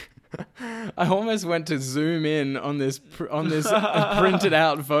 and I almost went to zoom in on this printed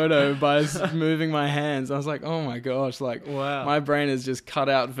out photo by moving my hands. I was like, oh my gosh, like wow. My brain is just cut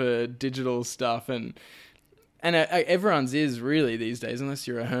out for digital stuff, and everyone's is really these days, unless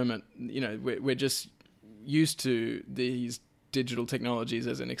you're a hermit. You know, we're just used to these digital technologies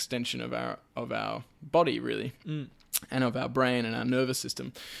as an extension of our body, really, and of our brain and our nervous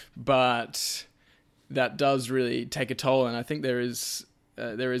system. But that does really take a toll, and I think there is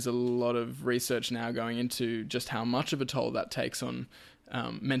a lot of research now going into just how much of a toll that takes on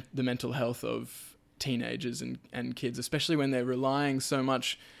the mental health of teenagers and kids, especially when they're relying so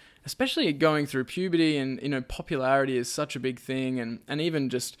much, especially going through puberty, and you know, popularity is such a big thing, and even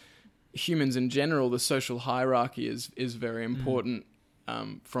just humans in general, the social hierarchy is very important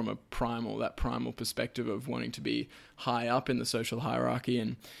from a primal perspective of wanting to be high up in the social hierarchy,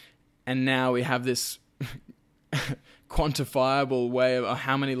 and now we have this quantifiable way of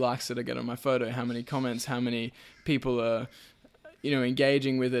how many likes did I get on my photo, how many comments, how many people are, you know,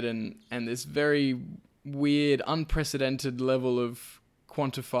 engaging with it, and this very weird, unprecedented level of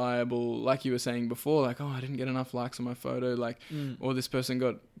quantifiable, like you were saying before, like, oh, I didn't get enough likes on my photo, like, or this person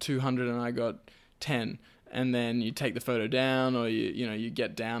got 200 and I got 10, and then you take the photo down, or you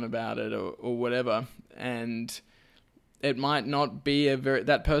get down about it, or whatever, and it might not be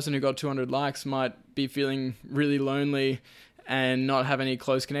that person who got 200 likes might be feeling really lonely and not have any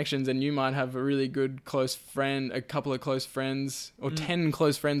close connections, and you might have a really good close friend, a couple of close friends, or 10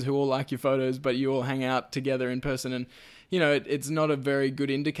 close friends who all like your photos, but you all hang out together in person, and you know, it's not a very good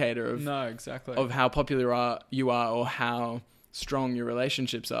indicator of of how popular you are or how strong your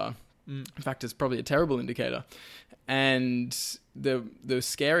relationships are. In fact, it's probably a terrible indicator. And the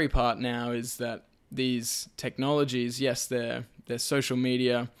scary part now is that these technologies, yes, they're social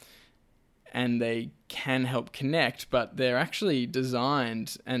media, and they can help connect, but they're actually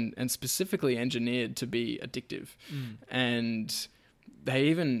designed and specifically engineered to be addictive. And they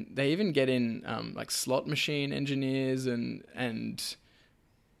even get in like slot machine engineers and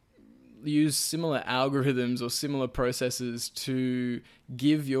use similar algorithms or similar processes to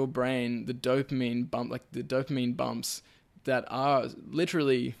give your brain the dopamine bumps that are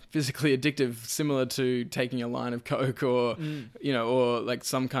literally physically addictive, similar to taking a line of coke or you know, or like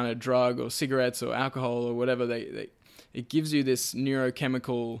some kind of drug or cigarettes or alcohol or whatever. It gives you this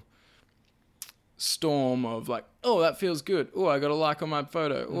neurochemical storm of like, oh, that feels good. Oh, I got a like on my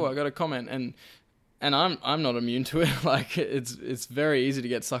photo. Oh, I got a comment, and I'm not immune to it. Like it's very easy to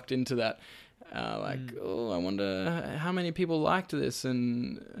get sucked into that. Oh, I wonder how many people liked this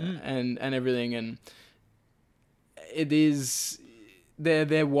and everything, and it is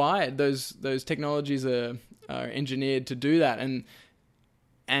they're wired. Those technologies are engineered to do that,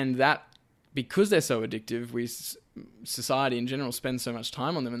 and that because they're so addictive, society in general spends so much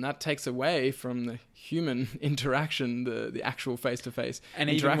time on them, and that takes away from the human interaction, the actual face-to-face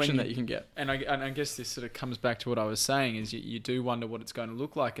interaction that you can get. And I guess this sort of comes back to what I was saying, is you do wonder what it's going to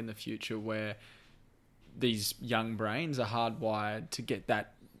look like in the future, where these young brains are hardwired to get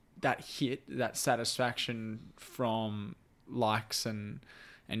that hit, that satisfaction from likes and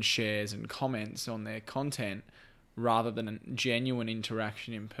shares and comments on their content, rather than a genuine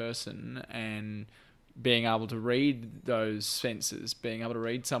interaction in person, and being able to read those senses, being able to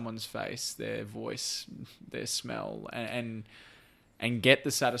read someone's face, their voice, their smell, and get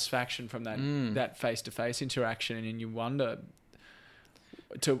the satisfaction from that face-to-face interaction. And you wonder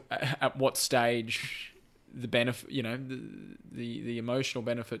at what stage the benefit, the emotional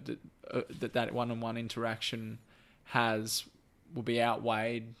benefit that one-on-one interaction has will be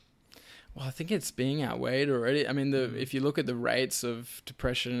outweighed. Well, I think it's being outweighed already. I mean, if you look at the rates of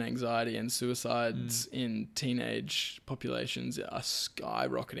depression and anxiety and suicides in teenage populations, are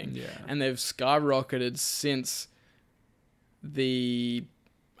skyrocketing. Yeah. And they've skyrocketed since I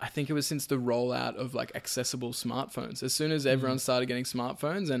think it was since the rollout of like accessible smartphones. As soon as everyone started getting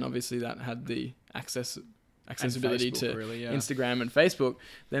smartphones, and obviously that had the accessibility to Instagram and Facebook,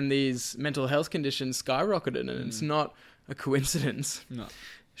 then these mental health conditions skyrocketed, and it's not a coincidence. No.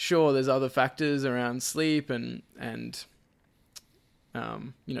 Sure, there's other factors around sleep and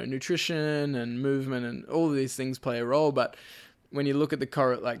nutrition and movement, and all of these things play a role. But when you look at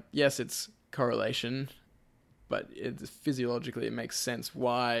yes, it's correlation, but physiologically it makes sense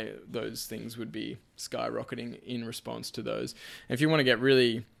why those things would be skyrocketing in response to those. And if you want to get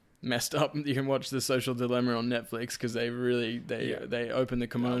really messed up, you can watch The Social Dilemma on Netflix, because they open the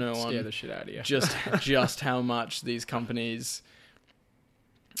kimono on scare the shit out of you. just how much these companies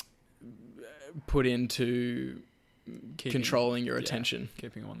put into controlling your attention,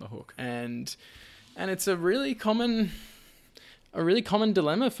 keeping on the hook, and it's a really common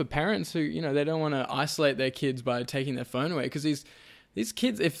dilemma for parents who they don't want to isolate their kids by taking their phone away, because these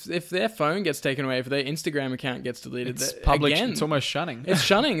kids, if their phone gets taken away, if their Instagram account gets deleted, it's public. It's almost shunning. It's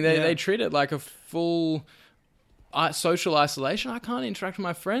shunning. They treat it like a full social isolation. I can't interact with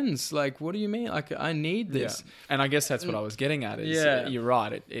my friends. Like, what do you mean? Like, I need this. Yeah. And I guess that's what I was getting at. Is you're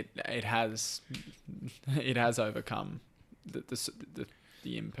right. It has overcome the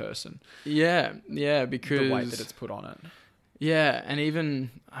in person. Yeah, because the weight that it's put on it. Yeah, and even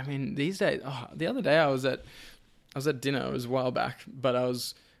these days. Oh, the other day I was at dinner. It was a while back, but I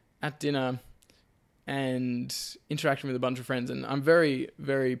was at dinner and interacting with a bunch of friends, and I'm very,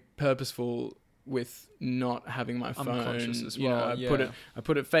 very purposeful with not having my phone. I'm conscious as well. I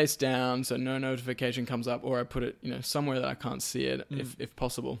put it face down so no notification comes up, or I put it somewhere that I can't see it if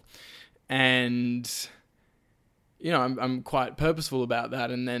possible. And I'm quite purposeful about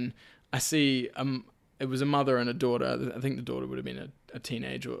that. And then I see it was a mother and a daughter. I think the daughter would have been a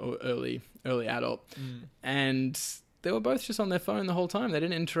teenage or early adult, and they were both just on their phone the whole time. They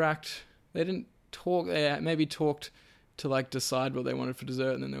didn't interact. They didn't talk. They maybe talked to like decide what they wanted for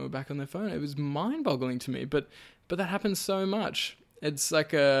dessert, and then they were back on their phone. It was mind-boggling to me, but that happens so much. It's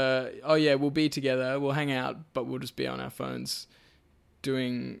like we'll be together, we'll hang out, but we'll just be on our phones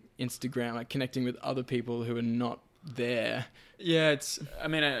doing Instagram, like connecting with other people who are not there. Yeah,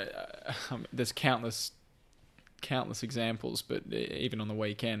 there's countless examples, but even on the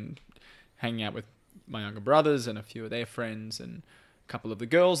weekend, hanging out with my younger brothers and a few of their friends, and couple of the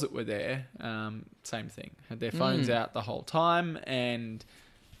girls that were there, same thing, had their phones out the whole time, and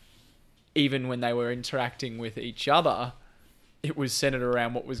even when they were interacting with each other, it was centered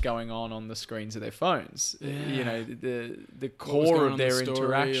around what was going on the screens of their phones. The core of their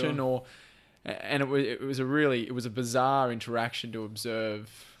interaction, and it was a bizarre interaction to observe,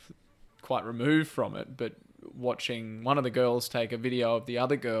 quite removed from it, but watching one of the girls take a video of the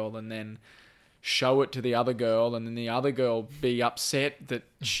other girl and then show it to the other girl, and then the other girl be upset that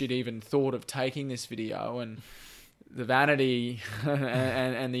she'd even thought of taking this video, and the vanity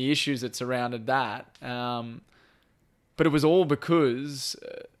and the issues that surrounded that. But it was all because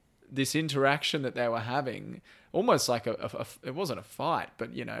this interaction that they were having, almost like it wasn't a fight, but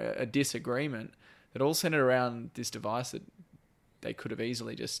a disagreement, that all centered around this device that they could have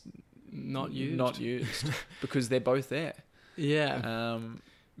easily just not used because they're both there. Yeah.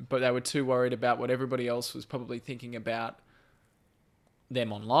 But they were too worried about what everybody else was probably thinking about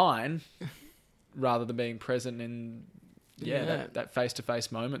them online, rather than being present in that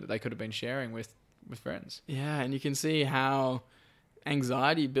face-to-face moment that they could have been sharing with friends. Yeah, and you can see how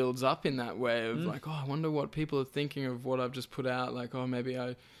anxiety builds up in that way of like, I wonder what people are thinking of what I've just put out. Like, maybe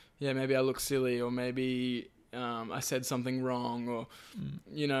I look silly, or maybe I said something wrong, or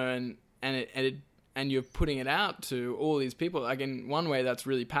and and you're putting it out to all these people. Like, in one way that's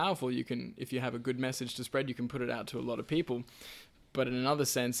really powerful. You can, if you have a good message to spread, you can put it out to a lot of people. But in another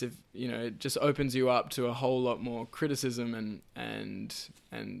sense, if it just opens you up to a whole lot more criticism, and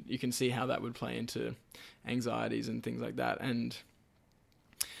you can see how that would play into anxieties and things like that. And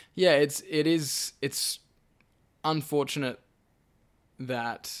yeah, it's unfortunate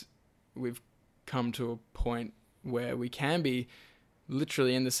that we've come to a point where we can be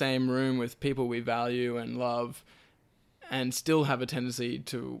literally in the same room with people we value and love, and still have a tendency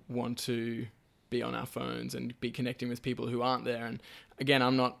to want to be on our phones and be connecting with people who aren't there. And again,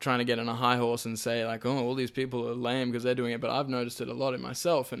 I'm not trying to get on a high horse and say like, oh, all these people are lame because they're doing it, but I've noticed it a lot in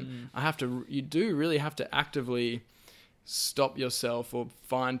myself. And you do really have to actively stop yourself or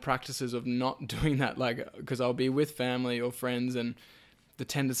find practices of not doing that. Like, because I'll be with family or friends, and the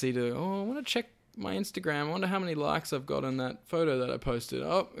tendency to, I want to check my Instagram. I wonder how many likes I've got on that photo that I posted.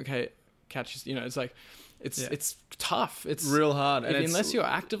 Oh, okay. It's like, it's tough. It's real hard. And unless you're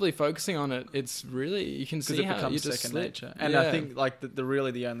actively focusing on it, it's really, you can see how you just second slip. nature. And I think like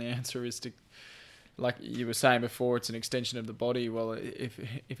the only answer is to, like you were saying before, it's an extension of the body. Well, if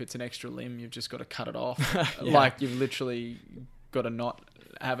it's an extra limb, you've just got to cut it off. Like, you've literally got to not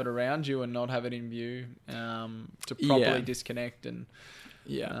have it around you and not have it in view, to properly disconnect. And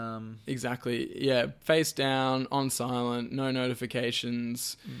exactly. Yeah. Face down, on silent, no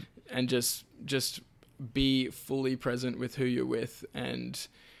notifications, and just be fully present with who you're with. And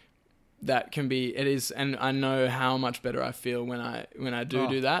that can be, it is, and I know how much better I feel when I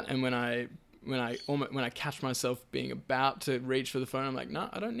do that. And when I catch myself being about to reach for the phone, I'm like, no,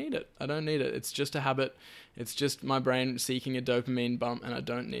 I don't need it. It's just a habit. It's just my brain seeking a dopamine bump, and I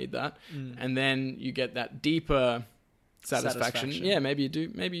don't need that. And then you get that deeper satisfaction. Yeah, maybe you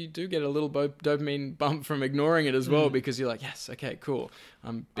do get a little dopamine bump from ignoring it as well, because you're like, yes, okay, cool,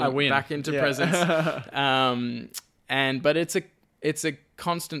 I win. Back into presence. But it's a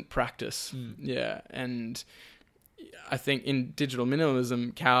constant practice. And I think in Digital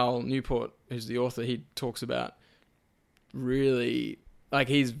Minimalism, Cal Newport, who's the author, he talks about really, like,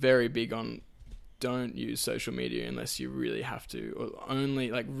 he's very big on don't use social media unless you really have to, or only,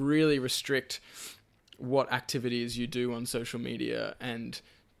 like, really restrict what activities you do on social media, and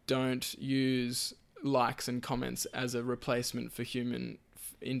don't use likes and comments as a replacement for human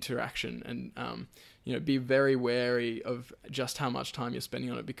interaction. And be very wary of just how much time you're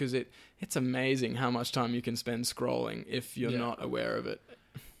spending on it, because it's amazing how much time you can spend scrolling if you're not aware of it.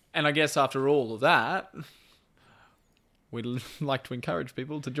 And I guess after all of that, we'd like to encourage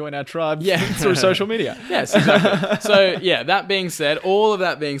people to join our tribe through social media. Yes, exactly. So all of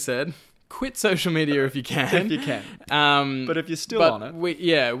that being said, quit social media if you can. If you can. But if you're still on it.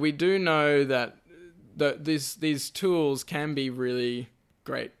 We do know that these tools can be really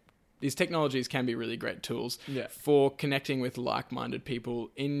great. These technologies can be really great tools for connecting with like-minded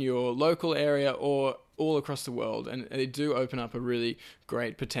people in your local area or all across the world. And they do open up a really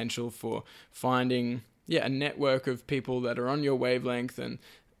great potential for finding a network of people that are on your wavelength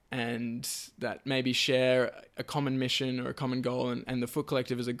and that maybe share a common mission or a common goal. And the Foot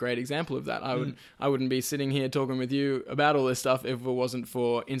Collective is a great example of that. I wouldn't be sitting here talking with you about all this stuff if it wasn't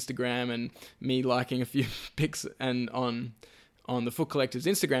for Instagram and me liking a few pics and on the Foot Collective's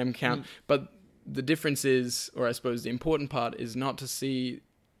Instagram account. But the difference is, or I suppose the important part, is not to see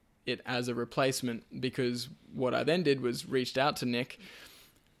it as a replacement, because what I then did was reached out to Nick,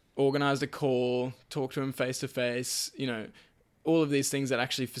 organized a call, talked to him face to face, all of these things that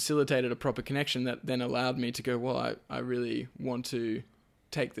actually facilitated a proper connection that then allowed me to go, well, I really want to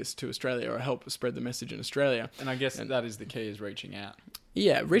take this to Australia or help spread the message in Australia. And I guess that is the key, is reaching out.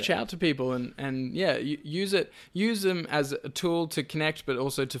 Yeah, reach out to people and use them as a tool to connect, but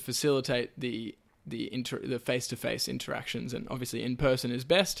also to facilitate the face-to-face interactions. And obviously in person is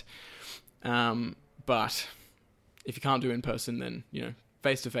best. But if you can't do in person, then,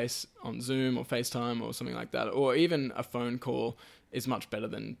 face-to-face on Zoom or FaceTime or something like that, or even a phone call is much better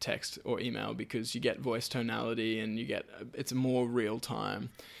than text or email, because you get voice tonality and it's more real time.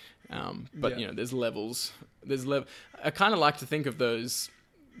 But there's levels. I kind of like to think of those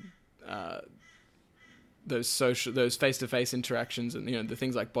face-to-face interactions and the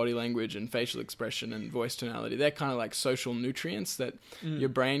things like body language and facial expression and voice tonality. They're kind of like social nutrients that your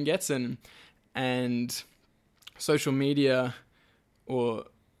brain gets, and social media, or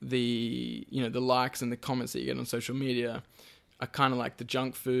the likes and the comments that you get on social media, are kind of like the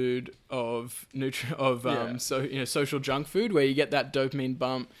junk food of social junk food, where you get that dopamine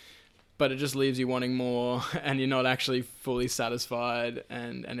bump, but it just leaves you wanting more, and you're not actually fully satisfied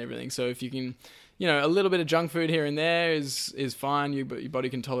and everything. So if you can, a little bit of junk food here and there is fine. Your body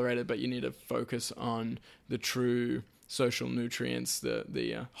can tolerate it, but you need to focus on the true social nutrients,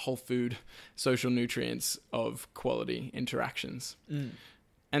 the whole food social nutrients of quality interactions.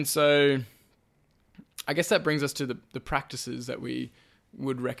 And so I guess that brings us to the practices that we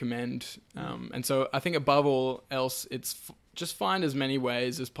would recommend. And so I think above all else, it's just find as many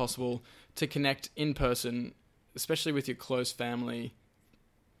ways as possible to connect in person, especially with your close family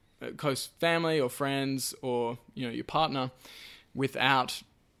or friends, or your partner, without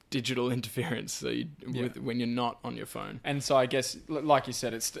digital interference. So when you're not on your phone. And so I guess, like you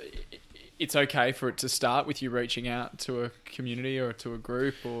said, it's okay for it to start with you reaching out to a community or to a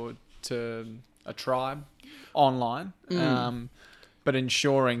group or to a tribe online, but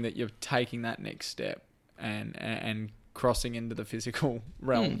ensuring that you're taking that next step and crossing into the physical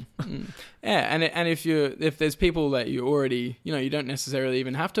realm. Yeah, and if there's people that you already, you don't necessarily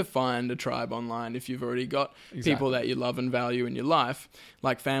even have to find a tribe online. If you've already got people that you love and value in your life,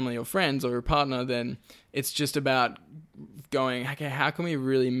 like family or friends or a partner, then it's just about going, okay, how can we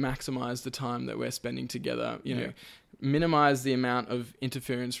really maximize the time that we're spending together? Minimize the amount of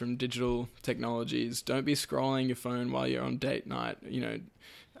interference from digital technologies. Don't be scrolling your phone while you're on date night,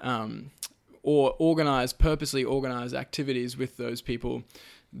 or purposely organize activities with those people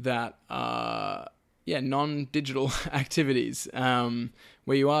that are, non-digital activities,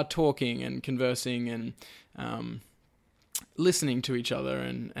 where you are talking and conversing and listening to each other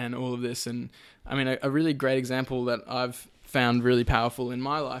and all of this. And I mean, a really great example that I've found really powerful in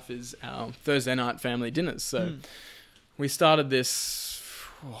my life is our Thursday night family dinners. So we started this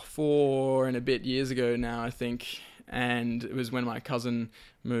 4 and a bit years ago now, I think. And it was when my cousin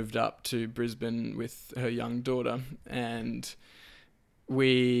moved up to Brisbane with her young daughter. And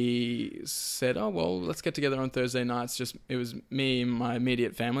we said, oh, well, let's get together on Thursday nights. It was me and my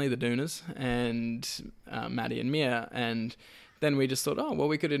immediate family, the Dooners, and Maddie and Mia. And then we just thought, oh, well,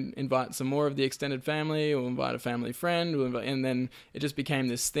 we could invite some more of the extended family, or invite a family friend. And then it just became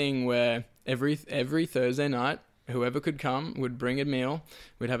this thing where every Thursday night, whoever could come would bring a meal.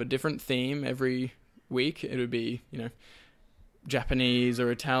 We'd have a different theme every week. It would be, Japanese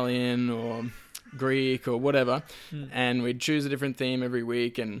or Italian or Greek or whatever. And we'd choose a different theme every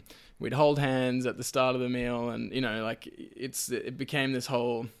week, and we'd hold hands at the start of the meal. And, it became this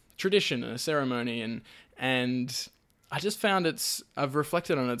whole tradition and a ceremony. And I just found I've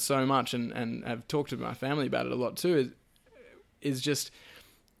reflected on it so much, and I've talked to my family about it a lot too, is just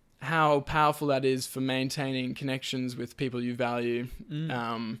how powerful that is for maintaining connections with people you value.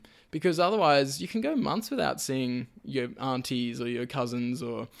 Because otherwise you can go months without seeing your aunties or your cousins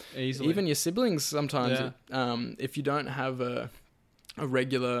or even your siblings sometimes, if you don't have a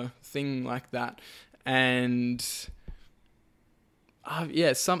regular thing like that. And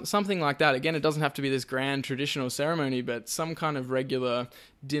something like that. Again, it doesn't have to be this grand traditional ceremony, but some kind of regular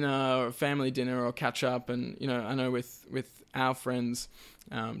dinner or family dinner or catch up. And, I know with our friends,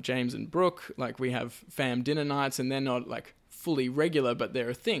 James and Brooke, like, we have fam dinner nights, and they're not like fully regular, but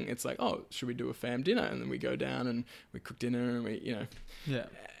they're a thing. It's like, oh, should we do a fam dinner? And then we go down and we cook dinner, and we,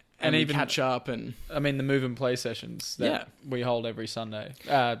 and even catch up. And I mean, the move and play sessions that we hold every Sunday,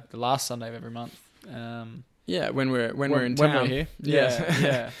 the last Sunday of every month. When we're in town. When we're here.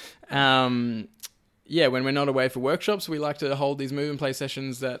 When we're not away for workshops, we like to hold these move and play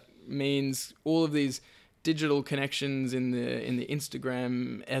sessions. That means all of these digital connections in the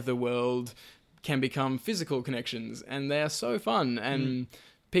Instagram ether world can become physical connections, and they are so fun. And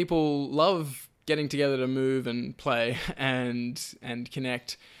people love getting together to move and play and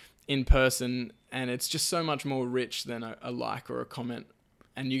connect in person, and it's just so much more rich than a like or a comment.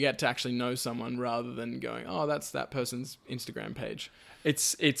 And you get to actually know someone rather than going, oh, that's that person's Instagram page.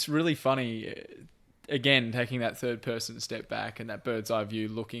 It's really funny, again, taking that third person step back and that bird's eye view,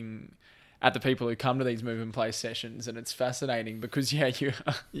 looking at the people who come to these move and play sessions. And it's fascinating because,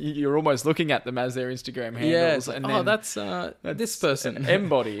 you're almost looking at them as their Instagram handles. Yeah, and that's this person.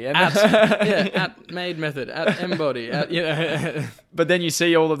 Embody. And at Made Method, at Embody. But then you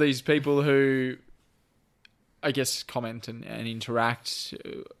see all of these people who, I guess, comment and interact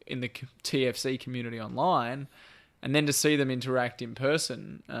in the TFC community online, and then to see them interact in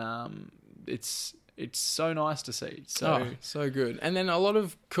person, it's so nice to see. So good. And then a lot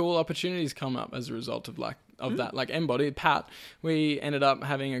of cool opportunities come up as a result of that. Like Embody, Pat, we ended up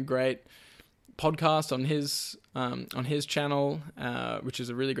having a great podcast on his channel, which is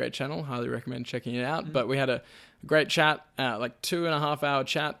a really great channel. Highly recommend checking it out. But we had a great chat, 2.5 hour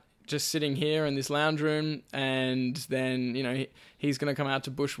chat, just sitting here in this lounge room. And then, he's going to come out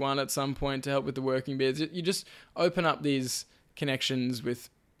to Bush One at some point to help with the working beers. You just open up these connections with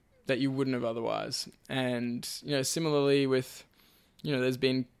that you wouldn't have otherwise. And, similarly with, there's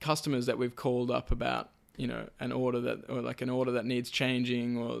been customers that we've called up about, an order that needs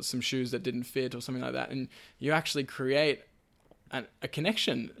changing, or some shoes that didn't fit or something like that. And you actually create a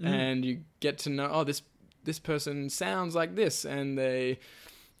connection, and you get to know, oh, this person sounds like this, and they,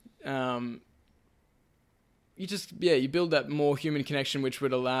 you build that more human connection, which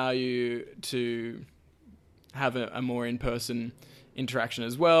would allow you to have a more in-person interaction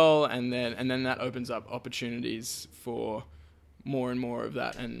as well, and then that opens up opportunities for more and more of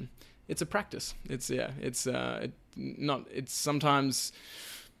that. And it's a practice. Sometimes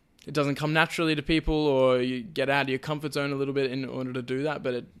it doesn't come naturally to people, or you get out of your comfort zone a little bit in order to do that.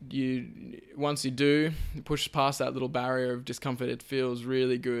 But once you do push past that little barrier of discomfort, it feels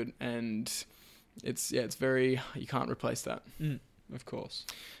really good, and it's very, you can't replace that. Of course.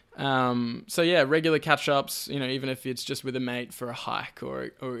 Regular catch-ups, even if it's just with a mate for a hike,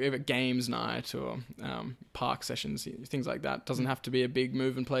 or if a games night, or park sessions, things like that. It doesn't have to be a big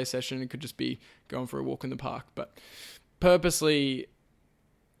move and play session. It could just be going for a walk in the park, but purposely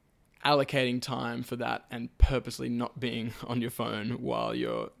allocating time for that, and purposely not being on your phone while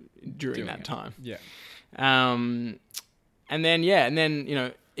you're during that time. Yeah. And then,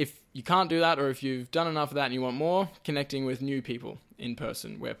 if you can't do that, or if you've done enough of that and you want more, connecting with new people in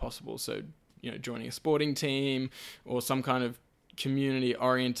person where possible. So, joining a sporting team, or some kind of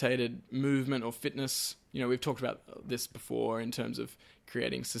community-orientated movement or fitness. We've talked about this before in terms of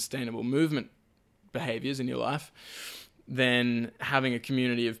creating sustainable movement behaviors in your life. Then having a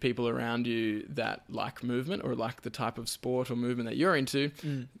community of people around you that like movement, or like the type of sport or movement that you're into,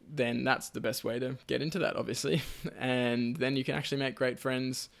 then that's the best way to get into that, obviously. And then you can actually make great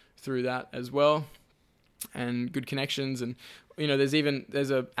friends through that as well, and good connections. And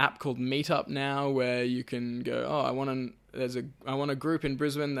there's a app called Meetup now, where you can go, I want a group in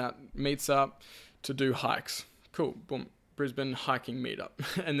Brisbane that meets up to do hikes. Cool, boom, Brisbane hiking meetup.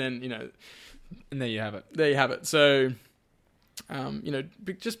 And then and there you have it. So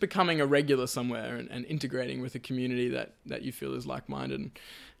just becoming a regular somewhere, and integrating with a community that you feel is like-minded.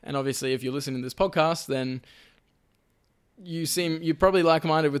 And obviously, if you're listening to this podcast, then you're probably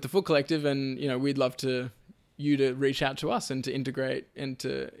like-minded with the Foot Collective, and we'd love you to reach out to us and to integrate, and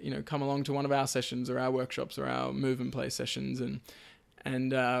to come along to one of our sessions, or our workshops, or our move and play sessions.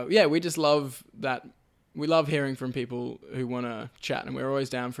 And we just love that. We love hearing from people who want to chat, and we're always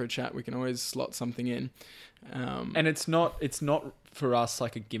down for a chat. We can always slot something in. And it's not for us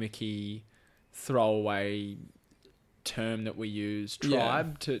like a gimmicky throwaway term that we use,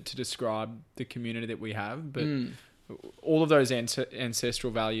 tribe, to describe the community that we have. But all of those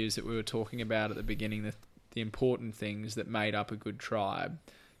ancestral values that we were talking about at the beginning, the important things that made up a good tribe,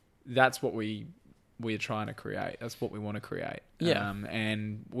 that's what we're trying to create. That's what we want to create. Yeah.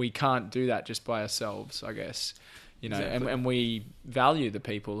 And we can't do that just by ourselves, I guess. Exactly. And we value the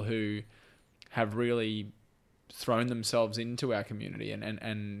people who have really thrown themselves into our community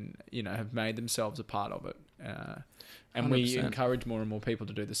and have made themselves a part of it. And 100%. We encourage more and more people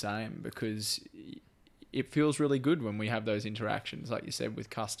to do the same, because it feels really good when we have those interactions, like you said, with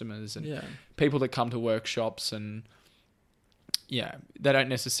customers and people that come to workshops, and they don't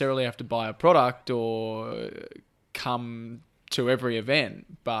necessarily have to buy a product or come to every event,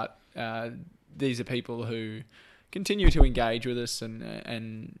 but these are people who continue to engage with us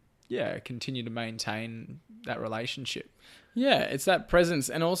and continue to maintain that relationship. Yeah, it's that presence.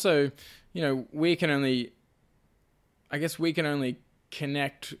 And also, we can only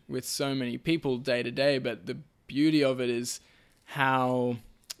connect with so many people day to day, but the beauty of it is how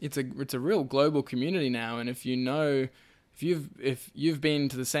it's a real global community now. And if you've been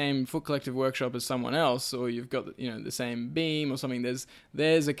to the same Foot Collective workshop as someone else, or you've got the same beam or something,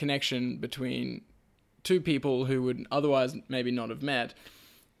 there's a connection between two people who would otherwise maybe not have met,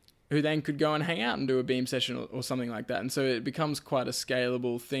 who then could go and hang out and do a beam session or something like that. And so it becomes quite a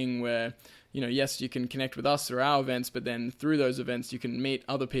scalable thing where, yes, you can connect with us through our events, but then through those events, you can meet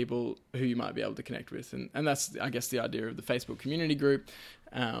other people who you might be able to connect with. And that's, I guess, the idea of the Facebook community group.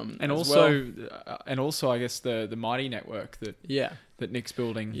 And also, I guess the Mighty Network that Nick's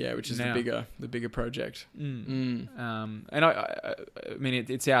building. Yeah, which is now. the bigger project. And I mean,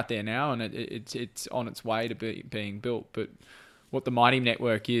 it's out there now, and it's on its way to being built. But what the Mighty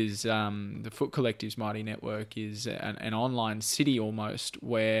Network is, the Foot Collective's Mighty Network is an online city almost,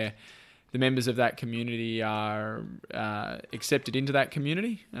 where the members of that community are accepted into that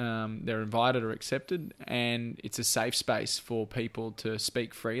community. They're invited or accepted, and it's a safe space for people to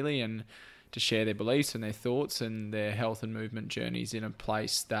speak freely and to share their beliefs and their thoughts and their health and movement journeys in a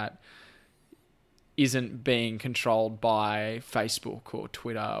place that isn't being controlled by Facebook or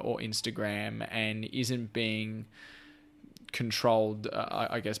Twitter or Instagram, and isn't being controlled,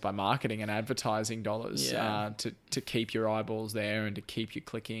 I guess, by marketing and advertising dollars to keep your eyeballs there and to keep you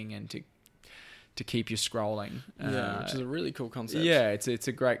clicking and to keep you scrolling. Which is a really cool concept. Yeah, it's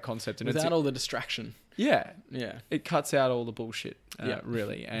a great concept. And without all the distraction. Yeah. Yeah. It cuts out all the bullshit,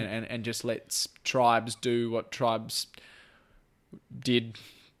 really, and just lets tribes do what tribes did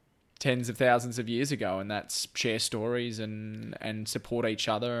tens of thousands of years ago, and that's share stories and support each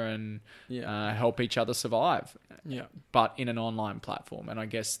other and help each other survive. Yeah. But in an online platform. And I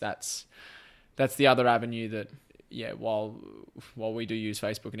guess that's the other avenue that, while we do use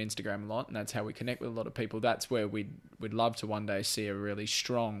Facebook and Instagram a lot, and that's how we connect with a lot of people, that's where we'd love to one day see a really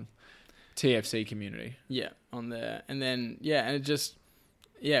strong TFC community. Yeah, on there. And then, and it just,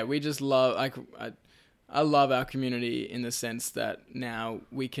 we just love, like, I love our community in the sense that now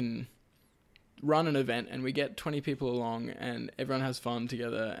we can run an event and we get 20 people along and everyone has fun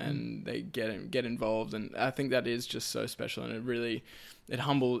together and they get involved. And I think that is just so special, and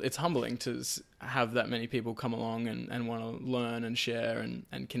it's humbling to have that many people come along and want to learn and share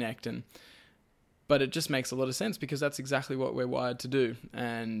and connect. But it just makes a lot of sense because that's exactly what we're wired to do.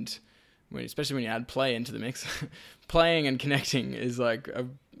 And especially when you add play into the mix, playing and connecting is like a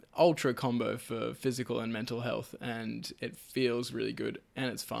ultra combo for physical and mental health, and it feels really good and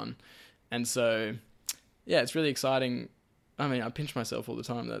it's fun. And so, it's really exciting. I mean, I pinch myself all the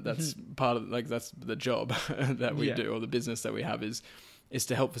time that's part of, like, that's the job that we do, or the business that we have is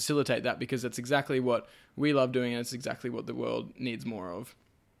to help facilitate that, because that's exactly what we love doing and it's exactly what the world needs more of.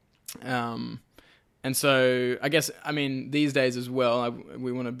 And so I guess, I mean, these days as well,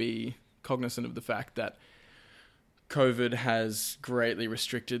 we want to be cognizant of the fact that COVID has greatly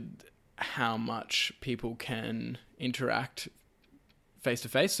restricted how much people can interact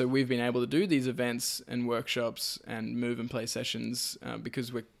face-to-face. So we've been able to do these events and workshops and move and play sessions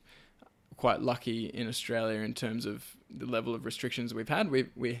because we're quite lucky in Australia in terms of the level of restrictions we've had.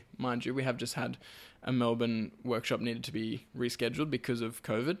 We mind you, we have just had a Melbourne workshop needed to be rescheduled because of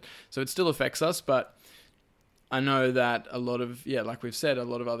COVID. So it still affects us, but I know that a lot of, like we've said, a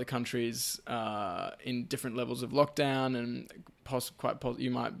lot of other countries in different levels of lockdown, and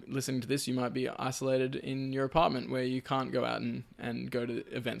you might, listening to this, you might be isolated in your apartment where you can't go out and go to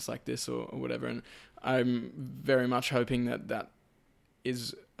events like this or whatever. And I'm very much hoping that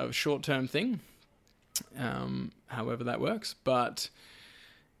is a short-term thing, however that works. But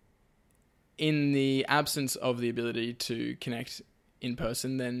in the absence of the ability to connect in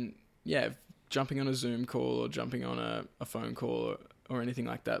person, then, jumping on a Zoom call or jumping on a phone call or anything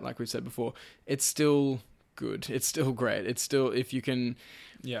like that, like we've said before, it's still good. It's still great. It's still, if you can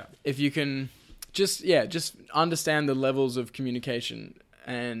just understand the levels of communication,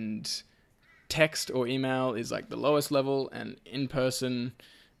 and text or email is like the lowest level, and in person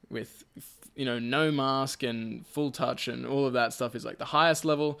with, no mask and full touch and all of that stuff is like the highest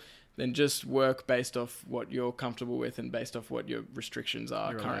level. Then just work based off what you're comfortable with and based off what your restrictions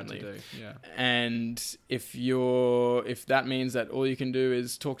are currently. And if that means that all you can do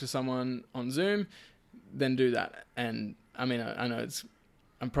is talk to someone on Zoom, then do that. And I mean, I know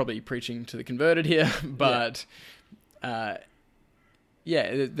I'm probably preaching to the converted here, but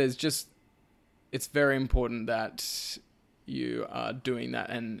there's just, it's very important that you are doing that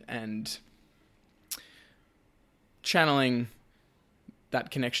and channeling that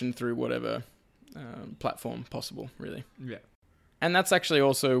connection through whatever platform possible, really. Yeah. And that's actually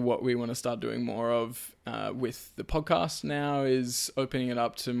also what we want to start doing more of with the podcast now, is opening it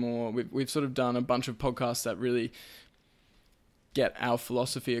up to more. We've sort of done a bunch of podcasts that really get our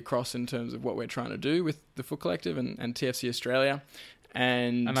philosophy across in terms of what we're trying to do with the Foot Collective and TFC Australia.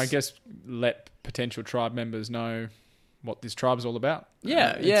 And I guess let potential tribe members know what this tribe's all about.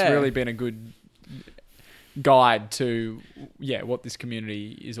 It's really been a good guide to what this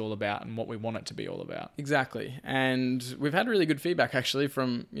community is all about and what we want it to be all about. Exactly. And we've had really good feedback actually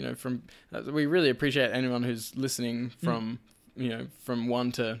from we really appreciate anyone who's listening from from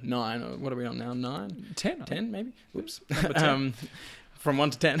 1 to 9, or what are we on now, 9? 10 maybe. Whoops. From 1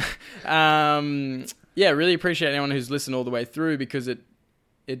 to 10. Really appreciate anyone who's listened all the way through, because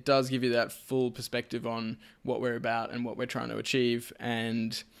it does give you that full perspective on what we're about and what we're trying to achieve.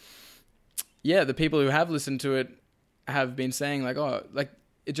 And the people who have listened to it have been saying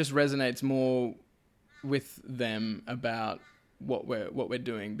it just resonates more with them about what we're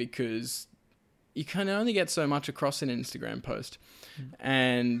doing, because you can only get so much across in an Instagram post.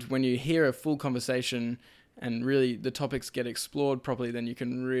 And when you hear a full conversation and really the topics get explored properly, then you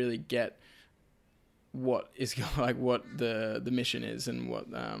can really get what is like what the mission is and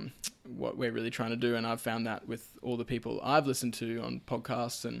what we're really trying to do. And I've found that with all the people I've listened to on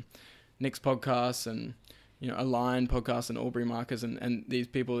podcasts and Nick's podcasts and Align podcasts and Aubrey Marcus and these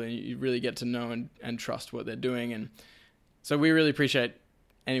people, and you really get to know and trust what they're doing. And so we really appreciate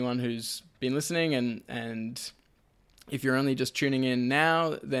anyone who's been listening, and if you're only just tuning in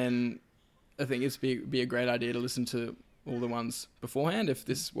now, then I think it's be a great idea to listen to all the ones beforehand. If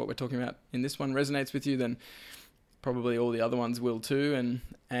what we're talking about in this one resonates with you, then probably all the other ones will too.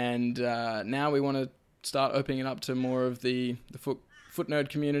 And now we want to start opening it up to more of the foot nerd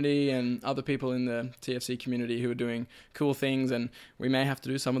community and other people in the TFC community who are doing cool things, and we may have to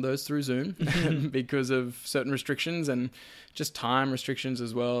do some of those through Zoom because of certain restrictions and just time restrictions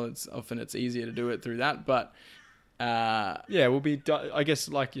as well. It's easier to do it through that, but we'll be, I guess,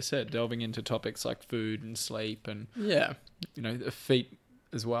 like you said, delving into topics like food and sleep and feet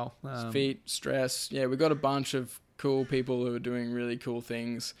as well. Feet, stress. Yeah, we've got a bunch of cool people who are doing really cool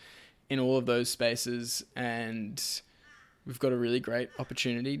things in all of those spaces, and we've got a really great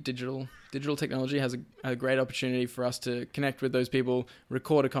opportunity. Digital technology has a great opportunity for us to connect with those people,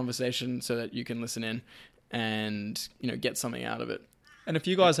 record a conversation so that you can listen in and get something out of it. And if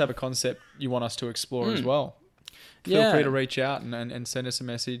you guys have a concept you want us to explore as well, feel free to reach out and send us a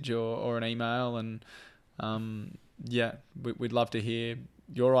message or an email, and we'd love to hear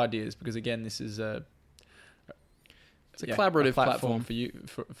your ideas, because again, this is a collaborative platform for you,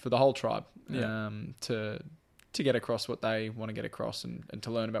 for the whole tribe, to get across what they want to get across and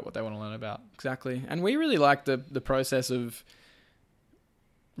to learn about what they want to learn about. Exactly. And we really like the process of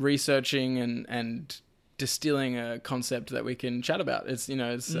researching and distilling a concept that we can chat about. It's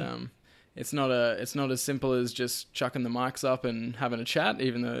it's not as simple as just chucking the mics up and having a chat,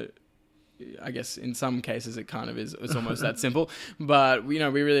 even though I guess in some cases it kind of is. It's almost that simple. But we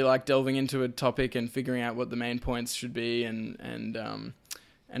really like delving into a topic and figuring out what the main points should be and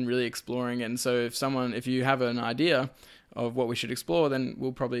really exploring. And so if you have an idea of what we should explore, then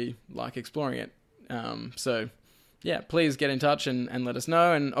we'll probably like exploring it. So please get in touch and let us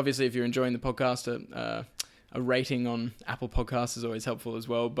know. And obviously, if you're enjoying the podcast, a rating on Apple Podcasts is always helpful as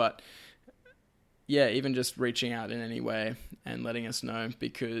well. But even just reaching out in any way and letting us know,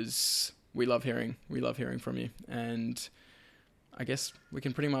 because we love hearing from you. And I guess we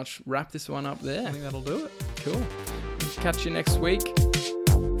can pretty much wrap this one up there. I think that'll do it. Cool. Catch you next week.